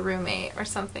room as a roommate or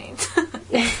something.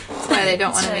 That's why they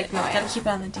don't want to make noise. Gotta keep it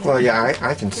on the DL. Well, yeah,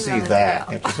 I can see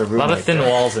that. If it's a lot roommate of thin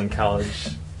walls in college,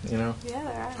 Yeah, there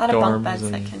are. A lot of bunk dorms beds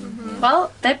that and- can...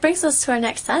 Well, that brings us to our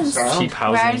next sense. Sound? cheap We're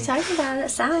already housing. talking about it.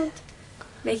 Sound.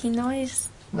 Making noise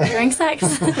during sex.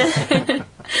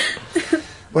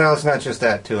 Well, it's not just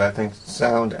that, too. I think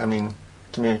sound,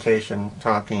 communication,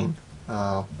 talking,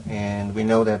 and we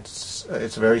know that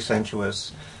it's very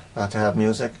sensuous to have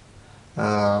music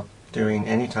during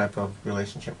any type of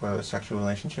relationship, whether it's a sexual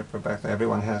relationship or back there.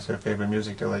 Everyone has their favorite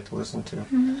music they like to listen to.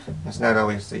 Mm-hmm. It's not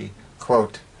always the,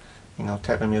 quote,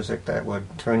 type of music that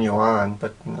would turn you on,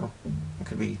 but, it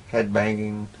could be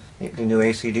head-banging, the new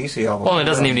AC/DC album. Well, it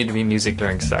doesn't even need to be music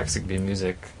during sex. It could be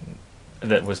music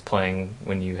that was playing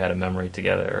when you had a memory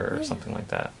together or something like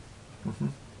that. Mm-hmm.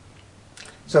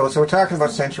 So we're talking about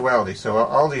sensuality. So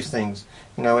all these things,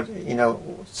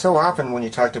 so often when you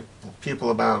talk to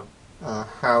people about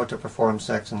how to perform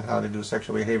sex and how to do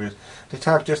sexual behaviors, they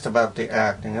talk just about the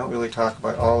act, and they don't really talk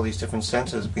about all these different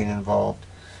senses being involved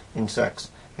in sex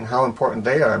and how important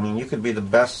they are. You could be the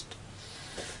best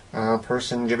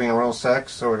person giving oral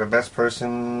sex or the best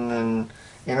person in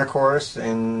intercourse,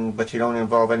 but you don't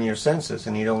involve any of your senses,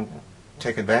 and you don't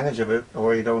take advantage of it,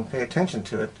 or you don't pay attention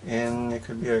to it, and it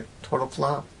could be a total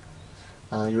flop.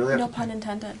 You really have No pun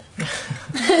intended.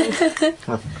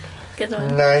 Good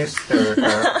one. Nice,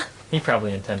 Erica. He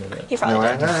probably intended it. He probably No,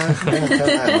 I did. didn't intend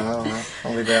that. No,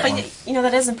 I'll leave that one. But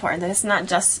that is important, that it's not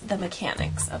just the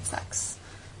mechanics of sex.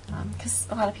 Because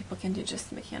a lot of people can do just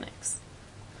the mechanics.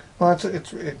 Well,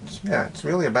 it's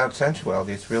really about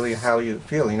sensuality. It's really how you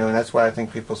feel, and that's why I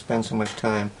think people spend so much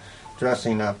time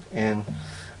dressing up and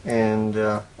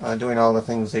doing all the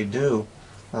things they do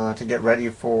to get ready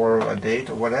for a date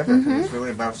or whatever. Mm-hmm. It's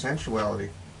really about sensuality.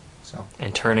 So.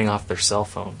 And turning off their cell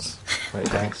phones. Right,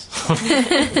 thanks.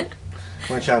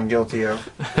 Which I'm guilty of.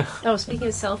 Oh, speaking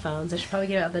of cell phones, I should probably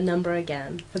give out the number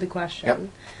again for the question. Yep.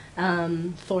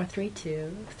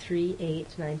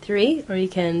 432-3893, or you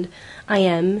can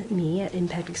IM me at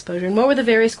Impact Exposure. And what were the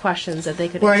various questions that they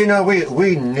could Well,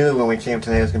 we knew when we came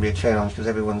tonight it was going to be a challenge because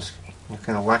everyone's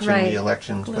kind of watching the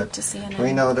elections. Glued But to CNN.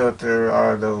 we know that there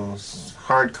are those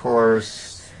hardcore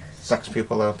sex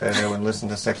people out there that would listen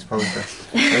to Sex Exposure.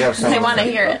 We have some. They want to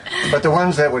hear it. But the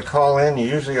ones that would call in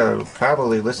usually are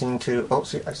probably listening to. Oh,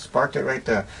 see, I sparked it right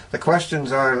there. The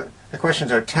questions are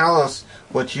tell us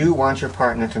what you want your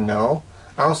partner to know.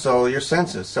 Also, your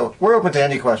senses. So we're open to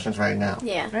any questions right now.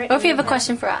 Yeah. Right, or if you have a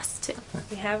question for us, too.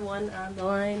 We have one on the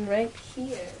line right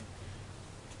here.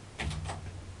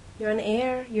 You're on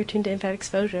air. You're tuned to Impact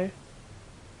Exposure.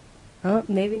 Oh,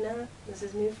 maybe not. This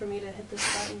is new for me to hit this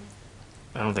button.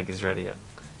 I don't think he's ready yet.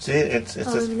 See, it's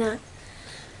just, maybe not.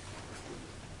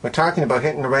 we're talking about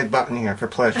hitting the right button here for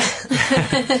pleasure.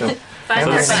 So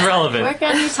this is relevant. Work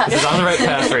on your touch. This is on the right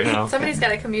path right now. Somebody's got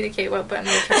to communicate what button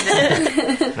we're trying to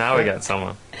hit. Now we got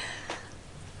someone.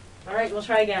 All right, we'll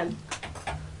try again.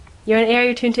 You're on air.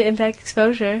 You're tuned to Impact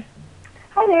Exposure.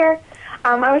 Hi there.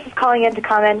 I was just calling in to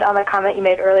comment on the comment you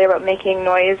made earlier about making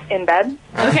noise in bed.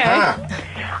 Okay.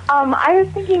 I was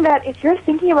thinking that if you're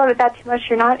thinking about it that too much,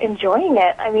 you're not enjoying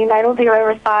it. I mean, I don't think I've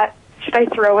ever thought, should I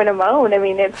throw in a moan? I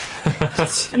mean,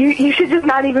 it's you should just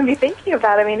not even be thinking of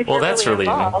that. I mean, if you're that's really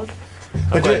relieving. involved.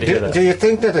 But do you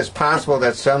think that it's possible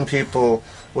that some people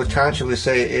would consciously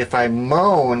say, if I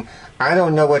moan, I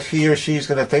don't know what he or she's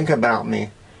going to think about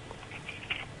me?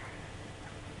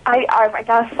 I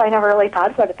guess I never really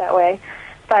thought about it that way.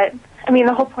 But, I mean,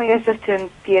 the whole point is just to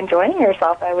be enjoying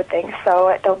yourself, I would think. So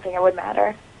I don't think it would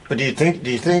matter. But do you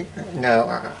think,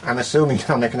 now, I'm assuming,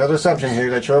 I'll make another assumption here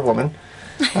that you're a woman.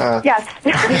 Yes.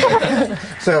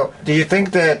 So, do you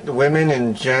think that women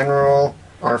in general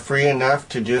are free enough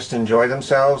to just enjoy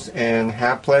themselves and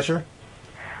have pleasure?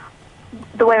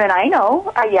 The women I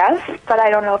know, yes, but I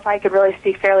don't know if I could really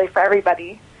speak fairly for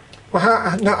everybody.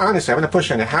 Well, no, honestly, I'm going to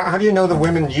push on it. How do you know the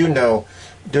women you know?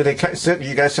 Do they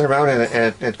you guys sit around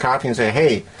at coffee and say,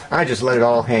 hey, I just let it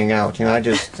all hang out. You know,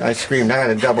 I screamed, I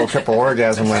had a double, triple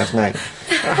orgasm last night.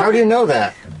 How do you know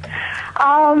that?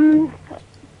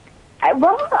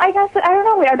 Well, I guess, I don't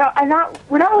know.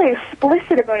 We're not really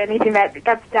explicit about anything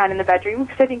that's done in the bedroom,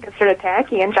 because I think it's sort of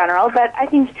tacky in general, but I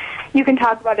think you can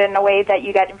talk about it in a way that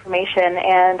you get information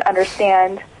and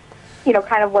understand, you know,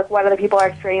 kind of what other people are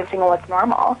experiencing and what's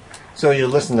normal. So you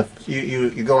listen to,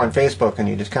 you go on Facebook and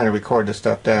you just kind of record the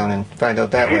stuff down and find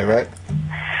out that way, right?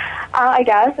 I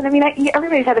guess. And I mean,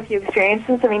 everybody's had a few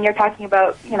experiences. I mean, you're talking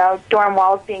about, you know, dorm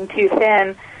walls being too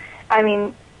thin. I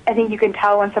mean, I think you can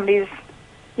tell when somebody's,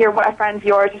 a friend of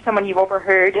yours or someone you've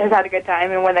overheard has had a good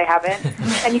time and when they haven't.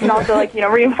 And you can also, like, you know,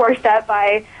 reinforce that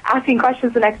by asking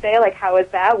questions the next day, like, how is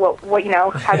that? What you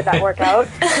know, how did that work out?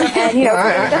 And, you know,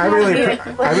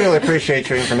 I really appreciate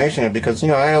your information because, you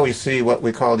know, I always see what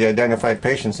we call the identified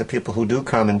patients, the people who do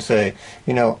come and say,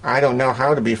 you know, I don't know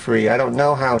how to be free. I don't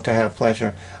know how to have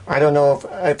pleasure. I don't know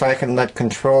if I can let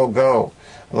control go.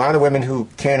 A lot of women who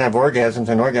can't have orgasms,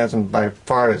 and orgasm by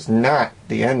far is not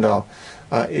the end all.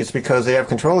 It's because they have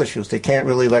control issues. They can't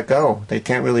really let go. They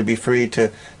can't really be free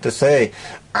to say,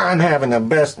 I'm having the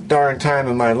best darn time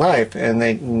of my life, and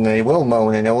they will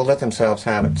moan and they will let themselves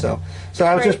have it. So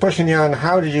I was just pushing you on,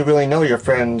 how did you really know your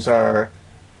friends are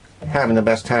having the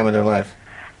best time of their life?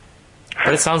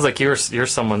 But it sounds like you're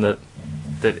someone that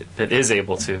is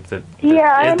able to, that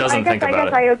yeah, it doesn't think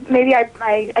about it. Maybe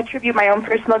I attribute my own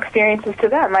personal experiences to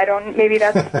them. I don't. Maybe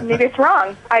it's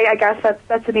wrong. I guess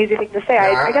that's an easy thing to say.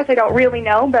 I guess I don't really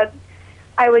know, but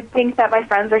I would think that my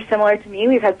friends are similar to me.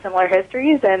 We've had similar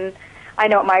histories, and I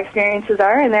know what my experiences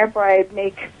are, and therefore I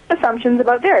make assumptions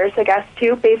about theirs, I guess,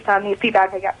 too, based on the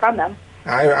feedback I get from them.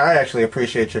 I actually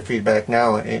appreciate your feedback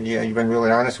now, and you've been really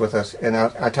honest with us. And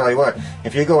I'll tell you what,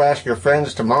 if you go ask your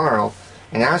friends tomorrow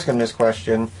and ask them this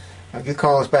question, you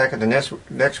call us back at the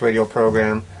next radio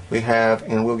program we have,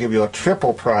 and we'll give you a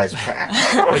triple prize pack.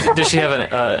 Does she have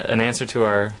an answer to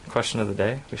our question of the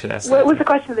day? We should ask that. What was the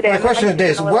question of the day? The question of the day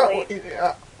is,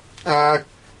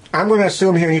 I'm going to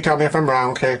assume here, and you tell me if I'm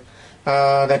wrong, okay,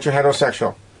 that you're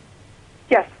heterosexual.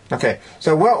 Yes. Okay,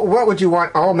 so what would you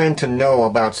want all men to know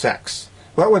about sex?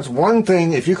 What was one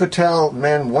thing, if you could tell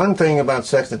men one thing about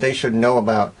sex that they should know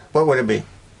about, what would it be?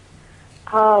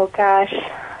 Oh, gosh.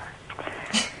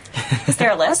 Is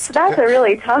there a list? That's a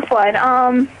really tough one.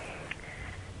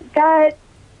 That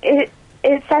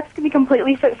sex can be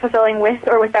completely fulfilling with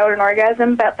or without an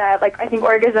orgasm, but that, like, I think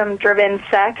orgasm-driven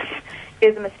sex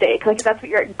is a mistake. Like, if that's what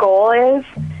your goal is,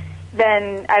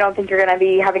 then I don't think you're going to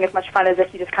be having as much fun as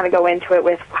if you just kind of go into it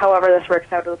with, however this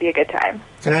works out, it'll be a good time.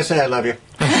 Can I say I love you?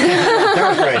 That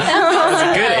was great. That was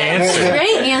a good answer.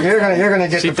 Great answer. You're going to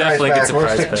get She the prize definitely back. gets a We'll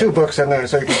prize stick back. 2 books in there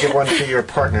so you can give one to your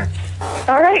partner.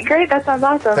 All right, great. That sounds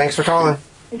awesome. Thanks for calling.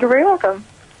 You're very welcome.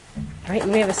 All right,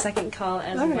 and we have a second call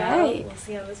as All well. right. We'll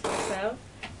see how this works out.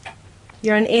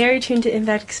 You're on air, you're tuned to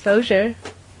Impact Exposure.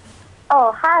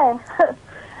 Oh, hi.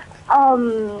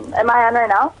 Am I on right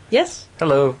now? Yes.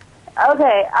 Hello.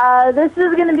 Okay, this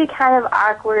is going to be kind of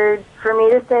awkward for me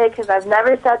to say because I've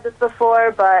never said this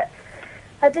before, but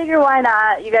I figure why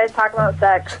not? You guys talk about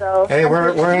sex, so... Hey,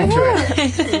 we're into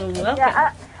it.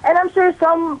 Yeah, and I'm sure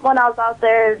someone else out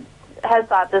there has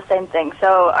thought the same thing,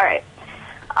 so, all right.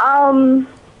 I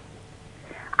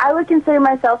would consider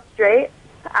myself straight.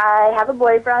 I have a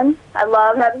boyfriend. I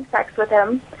love having sex with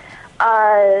him.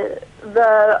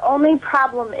 The only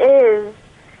problem is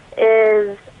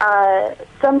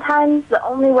sometimes the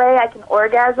only way I can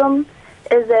orgasm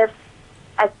is if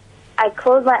I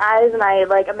close my eyes and I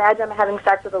imagine I'm having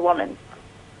sex with a woman.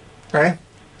 Okay,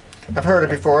 I've heard it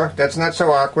before. That's not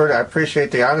so awkward. I appreciate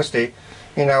the honesty.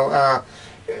 There's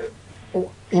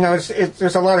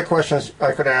a lot of questions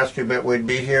I could ask you, but we'd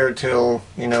be here till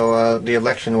the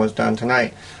election was done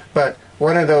tonight. But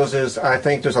one of those is, I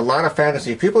think there's a lot of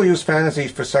fantasy. People use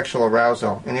fantasies for sexual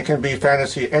arousal, and it can be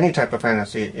fantasy, any type of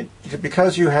fantasy.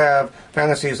 Because you have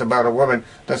fantasies about a woman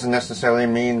doesn't necessarily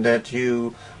mean that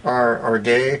you are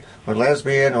gay or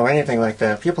lesbian or anything like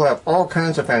that. People have all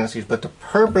kinds of fantasies, but the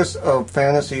purpose of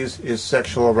fantasies is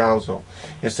sexual arousal.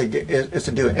 Is to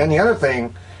do it. And the other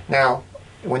thing, now,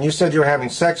 when you said you were having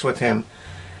sex with him,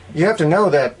 you have to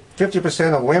know that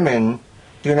 50% of women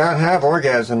do not have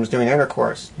orgasms during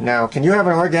intercourse. Now, can you have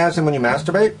an orgasm when you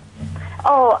masturbate?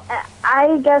 Oh,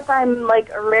 I guess I'm like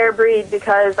a rare breed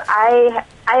because I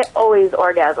always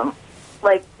orgasm.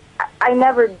 Like, I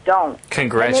never don't.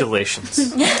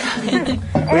 Congratulations.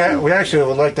 We actually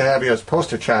would like to have you as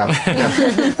poster child.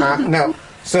 No.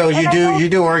 So you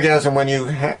do orgasm when you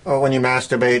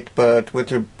masturbate, but with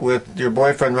your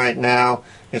boyfriend right now,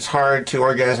 it's hard to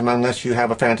orgasm unless you have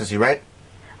a fantasy, right?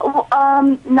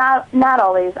 Not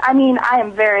always. I mean, I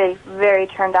am very, very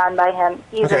turned on by him.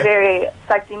 He's a very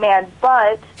sexy man,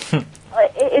 but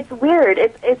it's weird.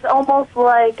 It's almost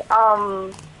like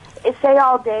say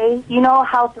all day. You know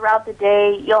how throughout the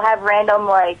day you'll have random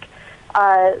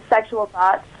sexual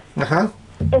thoughts.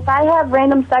 If I have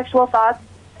random sexual thoughts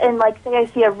and say I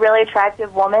see a really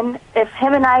attractive woman, if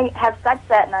him and I have sex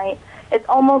that night, it's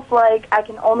almost like I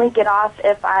can only get off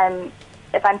if I'm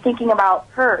thinking about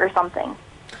her or something.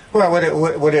 Well,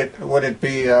 would it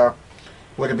be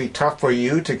tough for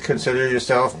you to consider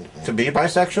yourself to be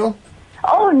bisexual?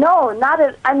 Oh no, not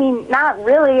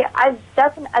really. I've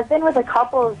been with a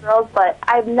couple of girls, but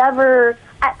I've never.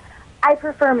 I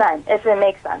prefer men, if it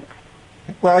makes sense.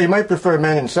 Well, you might prefer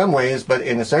men in some ways, but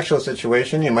in a sexual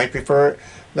situation, you might prefer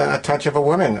the touch of a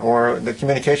woman or the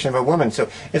communication of a woman. So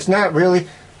it's not really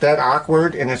that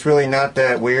awkward, and it's really not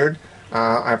that weird.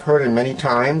 I've heard it many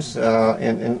times,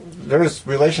 and there's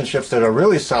relationships that are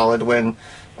really solid when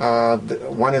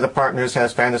one of the partners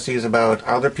has fantasies about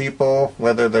other people,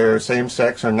 whether they're same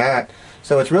sex or not.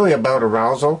 So it's really about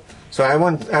arousal. So I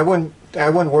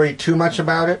wouldn't worry too much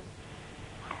about it.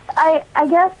 I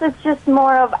guess it's just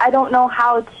more of I don't know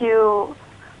how to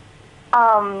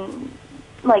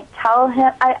tell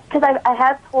him, because I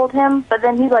have told him, but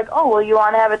then he's like, oh, well, you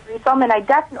want to have a threesome? And I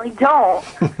definitely don't,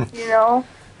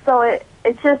 So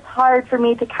it's just hard for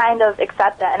me to kind of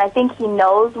accept that. And I think he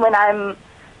knows when I'm,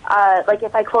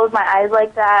 if I close my eyes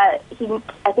like that,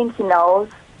 I think he knows.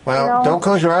 Well, don't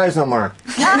close your eyes no more.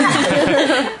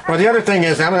 Well, the other thing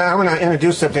is, I'm going to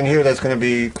introduce something here that's going to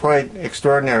be quite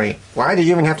extraordinary. Why do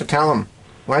you even have to tell him?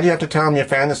 Why do you have to tell him your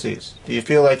fantasies? Do you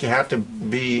feel like you have to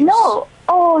be... No.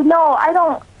 Oh, no, I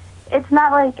don't. It's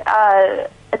not like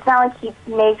he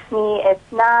makes me.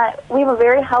 It's not... We have a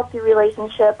very healthy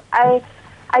relationship. I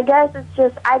guess it's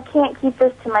just I can't keep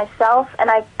this to myself, and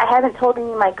I haven't told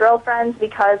any of my girlfriends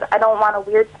because I don't want to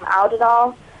weird them out at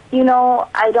all.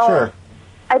 I don't... Sure.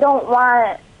 I don't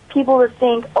want people to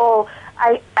think, oh,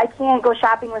 I can't go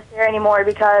shopping with Sarah anymore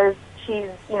because she's,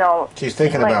 She's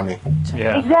thinking about me.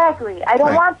 Yeah. Exactly. I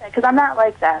don't want that because I'm not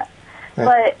like that.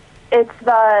 Right. But it's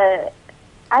I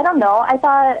don't know. I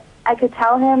thought I could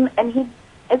tell him, and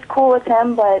it's cool with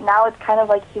him, but now it's kind of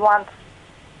like he wants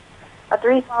a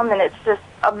threesome, and it's just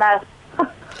a mess.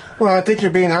 Well, I think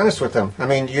you're being honest with him. I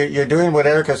mean, you're doing what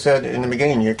Erica said in the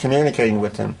beginning. You're communicating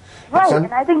with him. Right,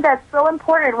 and I think that's so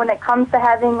important when it comes to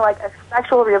having, a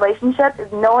sexual relationship,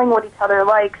 is knowing what each other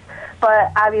likes,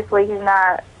 but obviously he's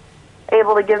not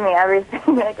able to give me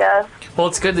everything, I guess. Well,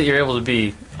 it's good that you're able to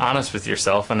be honest with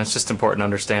yourself, and it's just important to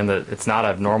understand that it's not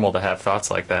abnormal to have thoughts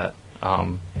like that.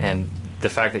 And the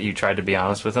fact that you tried to be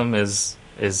honest with him is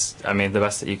the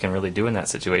best that you can really do in that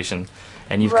situation.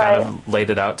 And you've kind of laid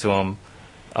it out to him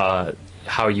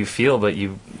how you feel, but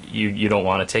you don't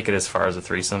want to take it as far as a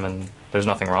threesome, and there's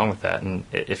nothing wrong with that. And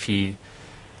if he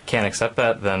can't accept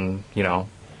that, then I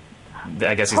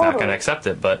guess he's not going to accept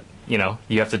it. But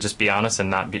you have to just be honest and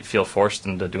not feel forced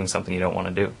into doing something you don't want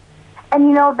to do.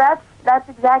 And that's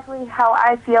exactly how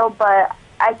I feel, but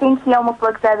I think he almost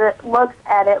looks at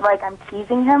it like I'm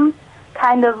teasing him,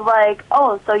 kind of like,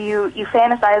 oh, so you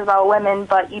fantasize about women,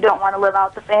 but you don't want to live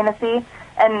out the fantasy,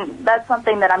 and that's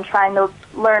something that I'm trying to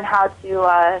learn how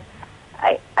to,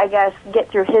 I guess,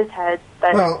 get through his head.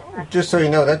 But, well, just so you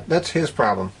know, that's his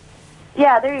problem.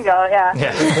 Yeah, there you go. Yeah.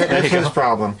 That's his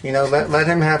problem. Let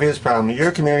him have his problem.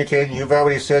 You're communicating. You've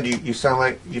already said you sound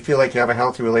like you feel like you have a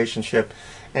healthy relationship,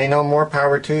 and more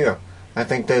power to you. I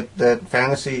think that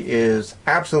fantasy is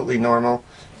absolutely normal.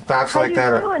 Thoughts like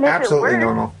that are absolutely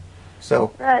normal.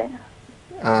 So, right.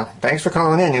 Thanks for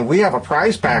calling in, and we have a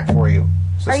prize pack for you.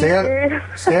 So stay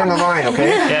on the line, okay?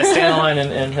 Yeah, stay on the line,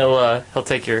 and he'll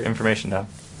take your information down.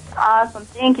 Awesome.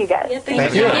 Thank you, guys. Yeah,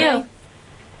 thank you.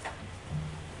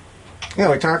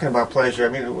 We're talking about pleasure. I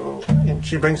mean,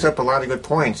 she brings up a lot of good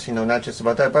points, not just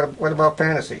about that, but what about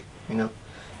fantasy,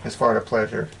 as far as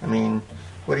pleasure? I mean,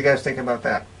 what do you guys think about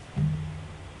that?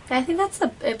 I think that's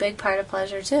a big part of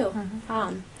pleasure, too.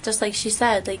 Mm-hmm. Just like she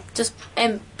said,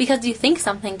 and because you think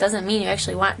something doesn't mean you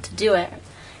actually want to do it,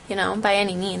 by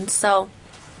any means, so.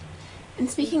 And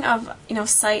speaking of,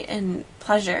 sight and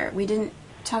pleasure, we didn't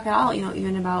talk at all,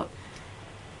 even about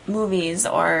movies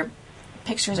or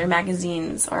pictures or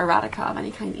magazines or erotica of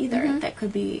any kind either. Mm-hmm. That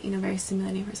could be, very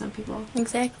stimulating for some people.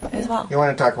 Exactly. As well. You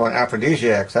want to talk about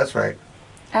aphrodisiacs, that's right.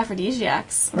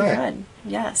 Aphrodisiacs. Right. Good.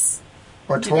 Yes.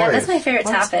 Or toys. Yeah, that's my favorite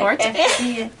topic.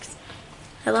 Aphrodisiacs.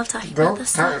 I love talking about this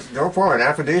stuff. Go for it.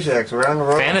 Aphrodisiacs around the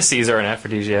road. Fantasies are an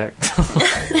aphrodisiac.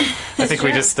 I think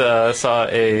we just saw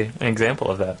an example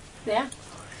of that. Yeah,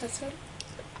 that's right.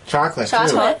 Chocolate,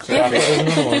 too.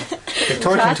 The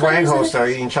Torch and Twang hosts are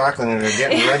eating chocolate and they're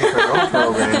getting ready for their own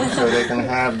program so they can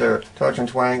have their Torch and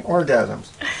Twang orgasms.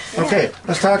 Okay,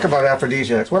 let's talk about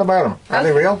aphrodisiacs. What about them? Are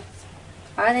they real?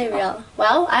 Are they real?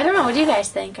 Well, I don't know. What do you guys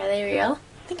think? Are they real?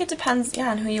 I think it depends,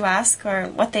 on who you ask or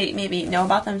what they maybe know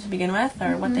about them to begin with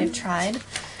or what they've tried.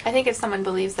 I think if someone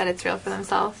believes that it's real for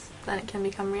themselves, then it can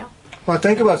become real. Well,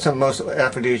 think about most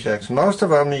aphrodisiacs. Most of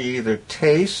them you either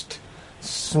taste,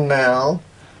 smell,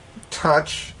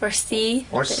 touch, or see.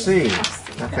 Okay,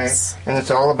 yes. And it's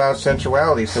all about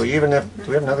sensuality. So even if do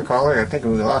we have another caller? I think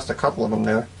we lost a couple of them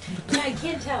there. Yeah, I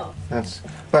can't tell.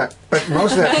 But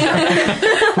most of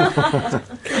that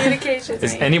communication.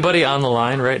 Is anybody on the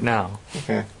line right now?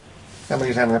 Okay,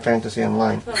 somebody's having a fantasy on the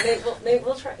line. Well, maybe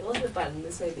we'll try. We'll hit the button.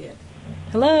 This may be it.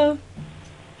 Hello.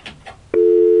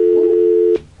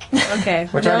 Okay.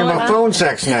 We're talking about phone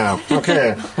sex now.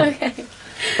 Okay. Okay.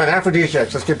 But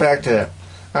aphrodisiacs. Let's get back to it.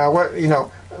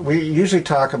 We usually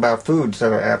talk about foods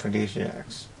that are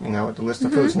aphrodisiacs. The list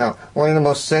of foods. Now, one of the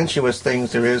most sensuous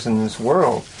things there is in this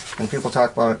world, and people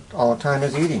talk about it all the time,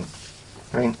 is eating.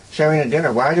 I mean, sharing a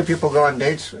dinner. Why do people go on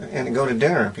dates and go to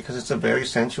dinner? Because it's a very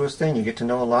sensuous thing. You get to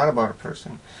know a lot about a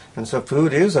person. And so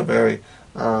food is a very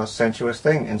sensuous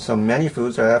thing. And so many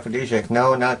foods are aphrodisiac.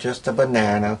 No, not just a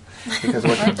banana, because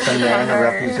what the banana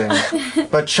represents.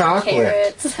 But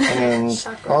chocolate and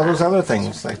all those other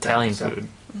things like Italian that. food.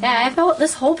 Yeah, I built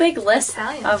this whole big list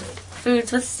of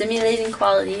foods with stimulating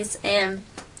qualities, and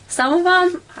some of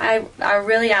them are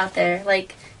really out there,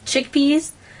 like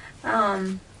chickpeas,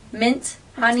 mint,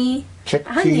 honey. Chickpeas?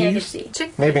 Honey, I could see.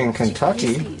 Maybe in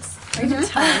Kentucky.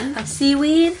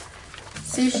 Seaweed,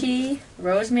 sushi,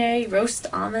 rosemary, roast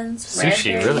almonds,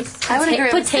 Sushi, really? I would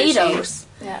agree with potatoes.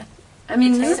 Sushi. Yeah. I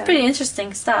mean, this is pretty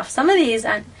interesting stuff. Some of these,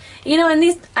 and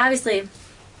these obviously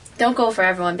don't go for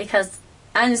everyone because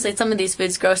honestly, some of these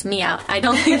foods gross me out. I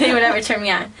don't think they would ever turn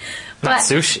me on. Not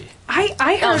sushi. I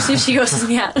heard sushi grosses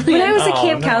me out. When I was a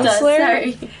camp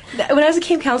counselor, when I was a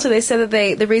camp counselor, they said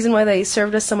that the reason why they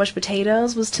served us so much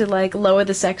potatoes was to lower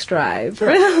the sex drive.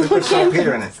 Sure. They put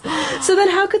saltpeter in it. So then,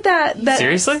 how could that?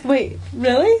 Seriously? Wait,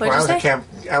 really? Well, I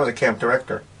was a camp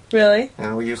director. Really?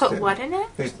 And we used Put to. what in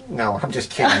it? No, I'm just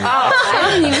kidding.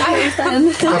 I didn't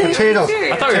even Potatoes.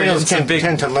 I thought we were just some big.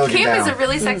 Tend to load you Camp down. is a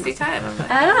really sexy time.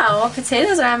 I don't know. Well,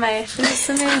 potatoes are on my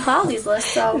stimulating qualities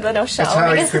list, so no shell. That's how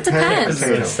I you guess it prepare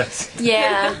depends. potatoes.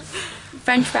 Yeah.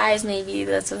 French fries, maybe.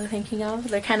 That's what I'm thinking of.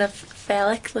 They're kind of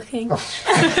phallic looking. You just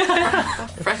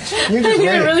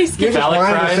really you just Phallic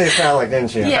wanted fries? to say phallic,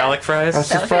 didn't you? Yeah. Phallic fries? I'm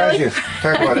surprised you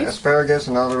talk about asparagus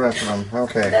and all the rest of them.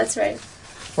 Okay. That's right.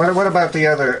 What about any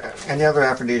other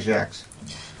aphrodisiacs?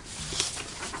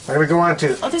 What do we go on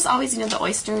to? Oh, there's always, the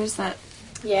oysters that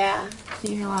Yeah.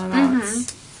 you hear a lot about.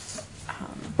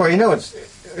 Well,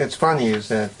 it's funny is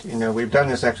that, we've done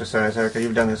this exercise, Erica,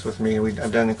 you've done this with me,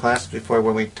 I've done it in classes before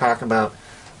when we talk about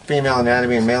female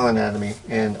anatomy and male anatomy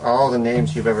and all the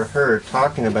names you've ever heard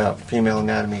talking about female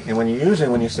anatomy. And when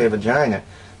you say vagina,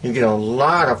 you get a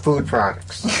lot of food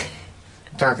products.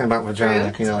 Talking about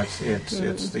vagina, you know,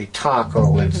 it's the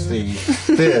taco, it's the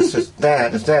this, it's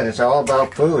that, it's all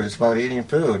about food. It's about eating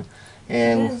food,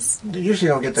 and you usually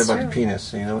don't get that about the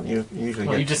penis. You know, you usually.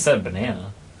 Well, you just said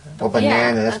banana. Oh,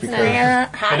 banana. That's because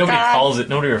and nobody calls it.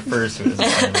 Nobody refers to it as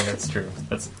banana. That's true.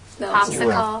 That's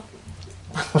popsicle.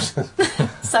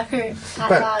 Sucker.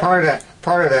 But part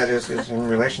of that is in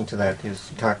relation to that is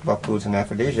you talk about foods and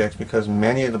aphrodisiacs because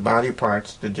many of the body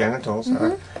parts, the genitals,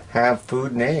 have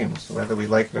food names, whether we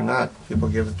like it or not. People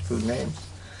give it food names.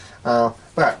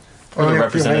 But they're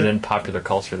represented in popular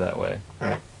culture that way.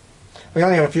 Right. We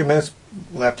only have a few minutes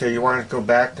left here. You want to go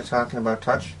back to talking about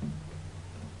touch?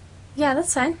 Yeah,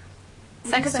 that's fine.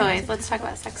 Sex toys. Let's talk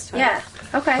about sex toys. Yeah.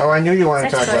 Okay. Oh, I knew you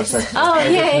wanted to talk about sex toys. Oh,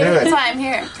 yeah. That's why I'm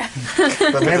here.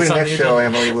 But maybe next show,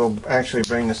 Emily, we'll actually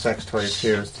bring the sex toys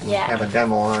here to have a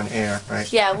demo on air,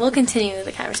 right? Yeah, we'll continue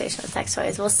the conversation with sex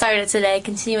toys. We'll start it today,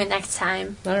 continue it next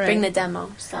time. All right. Bring the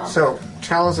demo. So,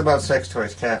 tell us about sex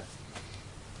toys, Kat.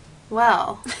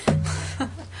 Well,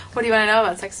 what do you want to know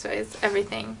about sex toys?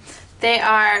 Everything. They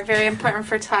are very important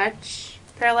for touch.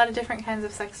 There are a lot of different kinds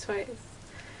of sex toys.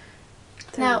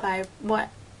 Now, what?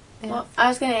 Yeah. Well, I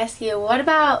was going to ask you, what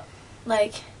about,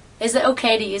 like, is it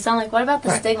okay to use them? Like, what about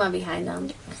the stigma behind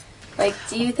them? Like,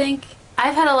 do you think...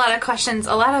 I've had a lot of questions.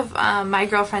 A lot of my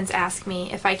girlfriends ask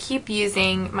me, if I keep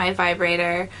using my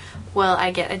vibrator, will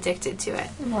I get addicted to it?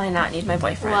 Will I not need my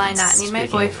boyfriend? Will I not need my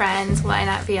boyfriend? Will I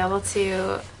not be able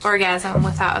to orgasm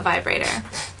without a vibrator?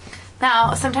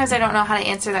 Now, sometimes I don't know how to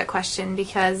answer that question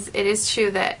because it is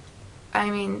true that, I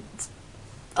mean,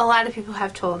 a lot of people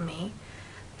have told me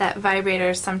that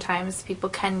vibrators, sometimes people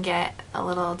can get a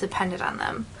little dependent on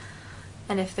them.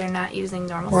 And if they're not using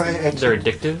normal... Well, they're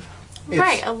addictive?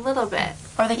 Right, a little bit.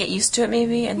 Or they get used to it,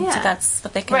 maybe, and so that's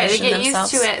what they condition themselves. Right, they get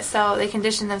themselves. used to it, so they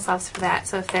condition themselves for that.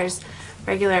 So if there's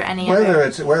regular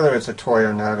whether it's a toy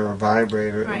or not, or a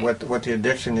vibrator, what the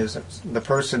addiction is, the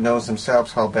person knows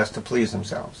themselves how best to please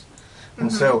themselves.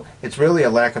 And so it's really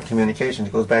a lack of communication.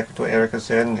 It goes back to what Erica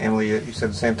said, and Emily, you said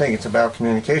the same thing. It's about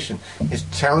communication. It's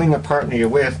telling the partner you're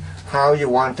with how you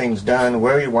want things done,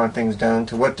 where you want things done,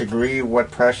 to what degree, what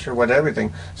pressure, what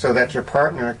everything, so that your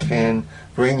partner can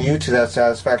bring you to that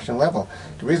satisfaction level.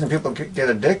 The reason people get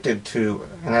addicted to,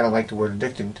 and I don't like the word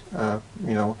addicted, are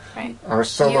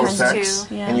solo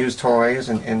sex and use toys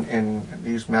and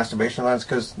use masturbation a lot, is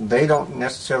because they don't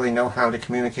necessarily know how to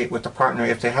communicate with the partner,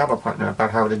 if they have a partner,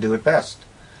 about how to do it best.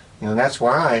 You know, that's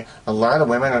why a lot of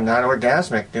women are not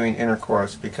orgasmic during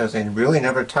intercourse, because they really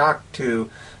never talk to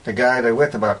the guy they're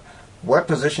with about what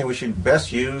position we should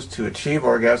best use to achieve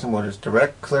orgasm, whether it's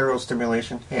direct clitoral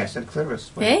stimulation. Hey, I said clitoris.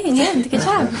 Hey, yeah, good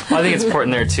job. Well, I think it's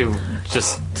important there, too,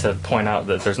 just to point out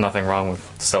that there's nothing wrong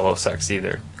with solo sex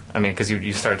either. I mean, because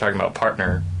you started talking about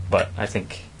partner, but I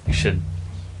think you should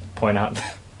point out...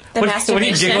 What are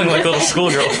you giggling like a little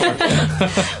schoolgirl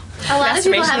for? A lot of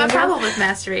people have a problem with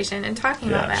masturbation and talking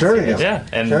about masturbation. Sure they do. Yeah,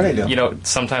 and you know,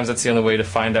 sometimes that's the only way to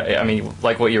find out. I mean,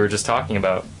 like what you were just talking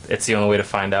about, it's the only way to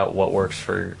find out what works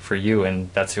for you,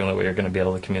 and that's the only way you're going to be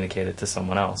able to communicate it to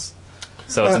someone else.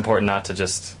 So it's important not to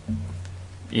just,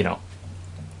 Well,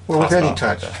 with any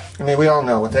touch, I mean, we all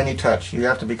know, with any touch, you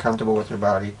have to be comfortable with your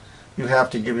body. You have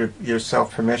to give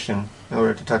yourself permission in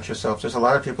order to touch yourself. There's a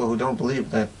lot of people who don't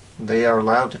believe that they are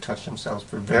allowed to touch themselves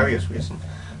for various reasons.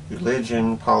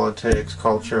 Religion, politics,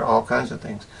 culture, all kinds of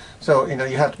things. So,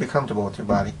 you have to be comfortable with your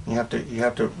body. You have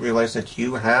to realize that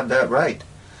you have that right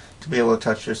to be able to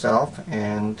touch yourself,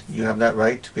 and you have that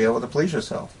right to be able to please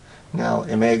yourself. Now,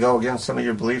 it may go against some of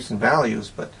your beliefs and values,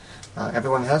 but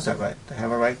everyone has that right. They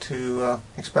have a right to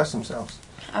express themselves.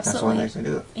 Absolutely. That's one way they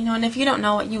do it. And if you don't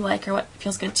know what you like or what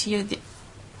feels good to you,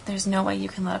 there's no way you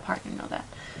can let a partner know that.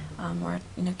 Or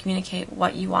communicate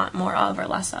what you want more of or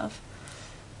less of.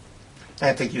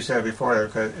 I think you said it before,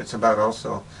 Erica, it's about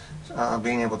also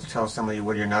being able to tell somebody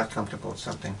when you're not comfortable with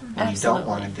something, when you don't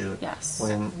want to do it. Yes.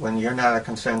 When you're not a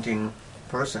consenting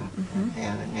person,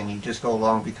 and you just go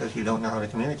along because you don't know how to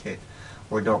communicate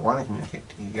or don't want to communicate.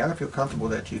 You got to feel comfortable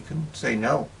that you can say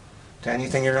no to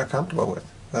anything you're not comfortable with,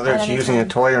 whether it's using a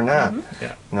toy or not.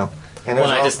 Yeah. And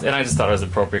I just thought it was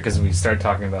appropriate because we started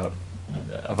talking about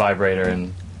a vibrator,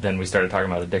 and then we started talking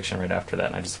about addiction right after that,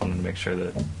 and I just wanted to make sure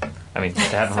that, to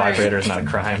have a vibrator is not a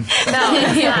crime. No,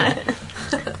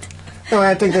 it's not. No,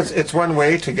 I think it's one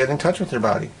way to get in touch with your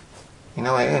body.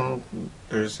 And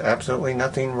there's absolutely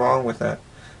nothing wrong with that,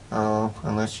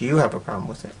 unless you have a problem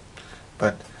with it.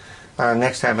 But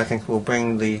next time I think we'll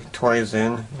bring the toys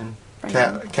in, and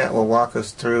Kat will walk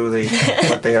us through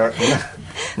what they are.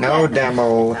 No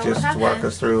demo, just walk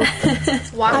us through.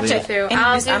 Walk me through.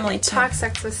 I'll do Emily too. talk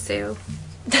sex with Sue.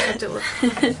 I'll do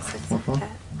sex with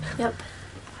Kat. Yep.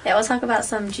 Yeah, we'll talk about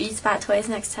some G-spot toys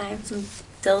next time. Some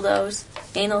dildos,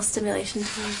 anal stimulation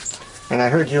toys. And I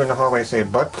heard you in the hallway say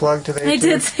butt plug today. I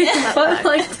did say butt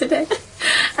plug today.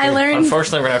 I learned.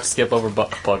 Unfortunately, we're gonna have to skip over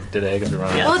butt plug today because we're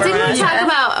running out Well, of time. didn't we talk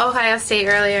about Ohio State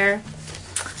earlier?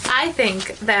 I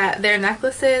think that their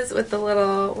necklaces with the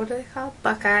little, what are they called?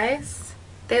 Buckeyes.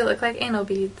 They look like anal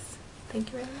beads. Thank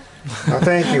you very much. Oh,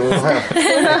 thank you. We'll have, if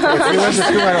you went to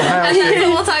school at Ohio State,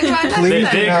 We'll talk about that.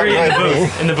 They agree in the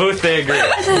booth. In the booth, they agree.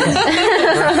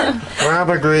 Rob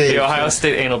agrees. The Ohio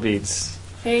State anal beads.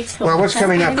 Very cool. Well, what's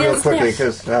coming up real quickly?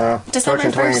 Because December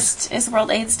 1st is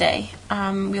World AIDS Day.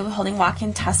 We'll be holding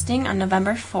walk-in testing on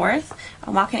November 4th,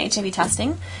 walk-in HIV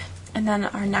testing. And then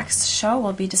our next show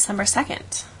will be December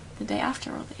 2nd, the day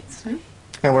after World AIDS Day.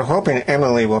 And we're hoping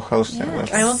Emily will host that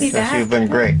with us. I will be back. You've been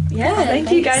great. Yeah,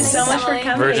 thank you guys so much for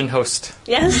coming. Virgin host.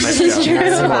 Yes, Nice this is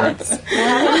job. true.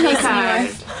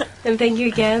 And thank you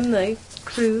again, the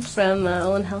crew from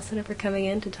Olin Health Center, for coming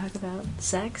in to talk about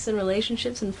sex and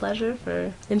relationships and pleasure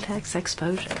for Impact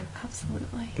Sexposure.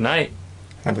 Absolutely. Good night.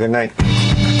 Have a good night.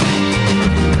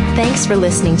 Thanks for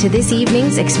listening to this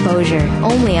evening's Exposure,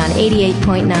 only on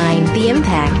 88.9 The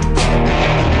Impact.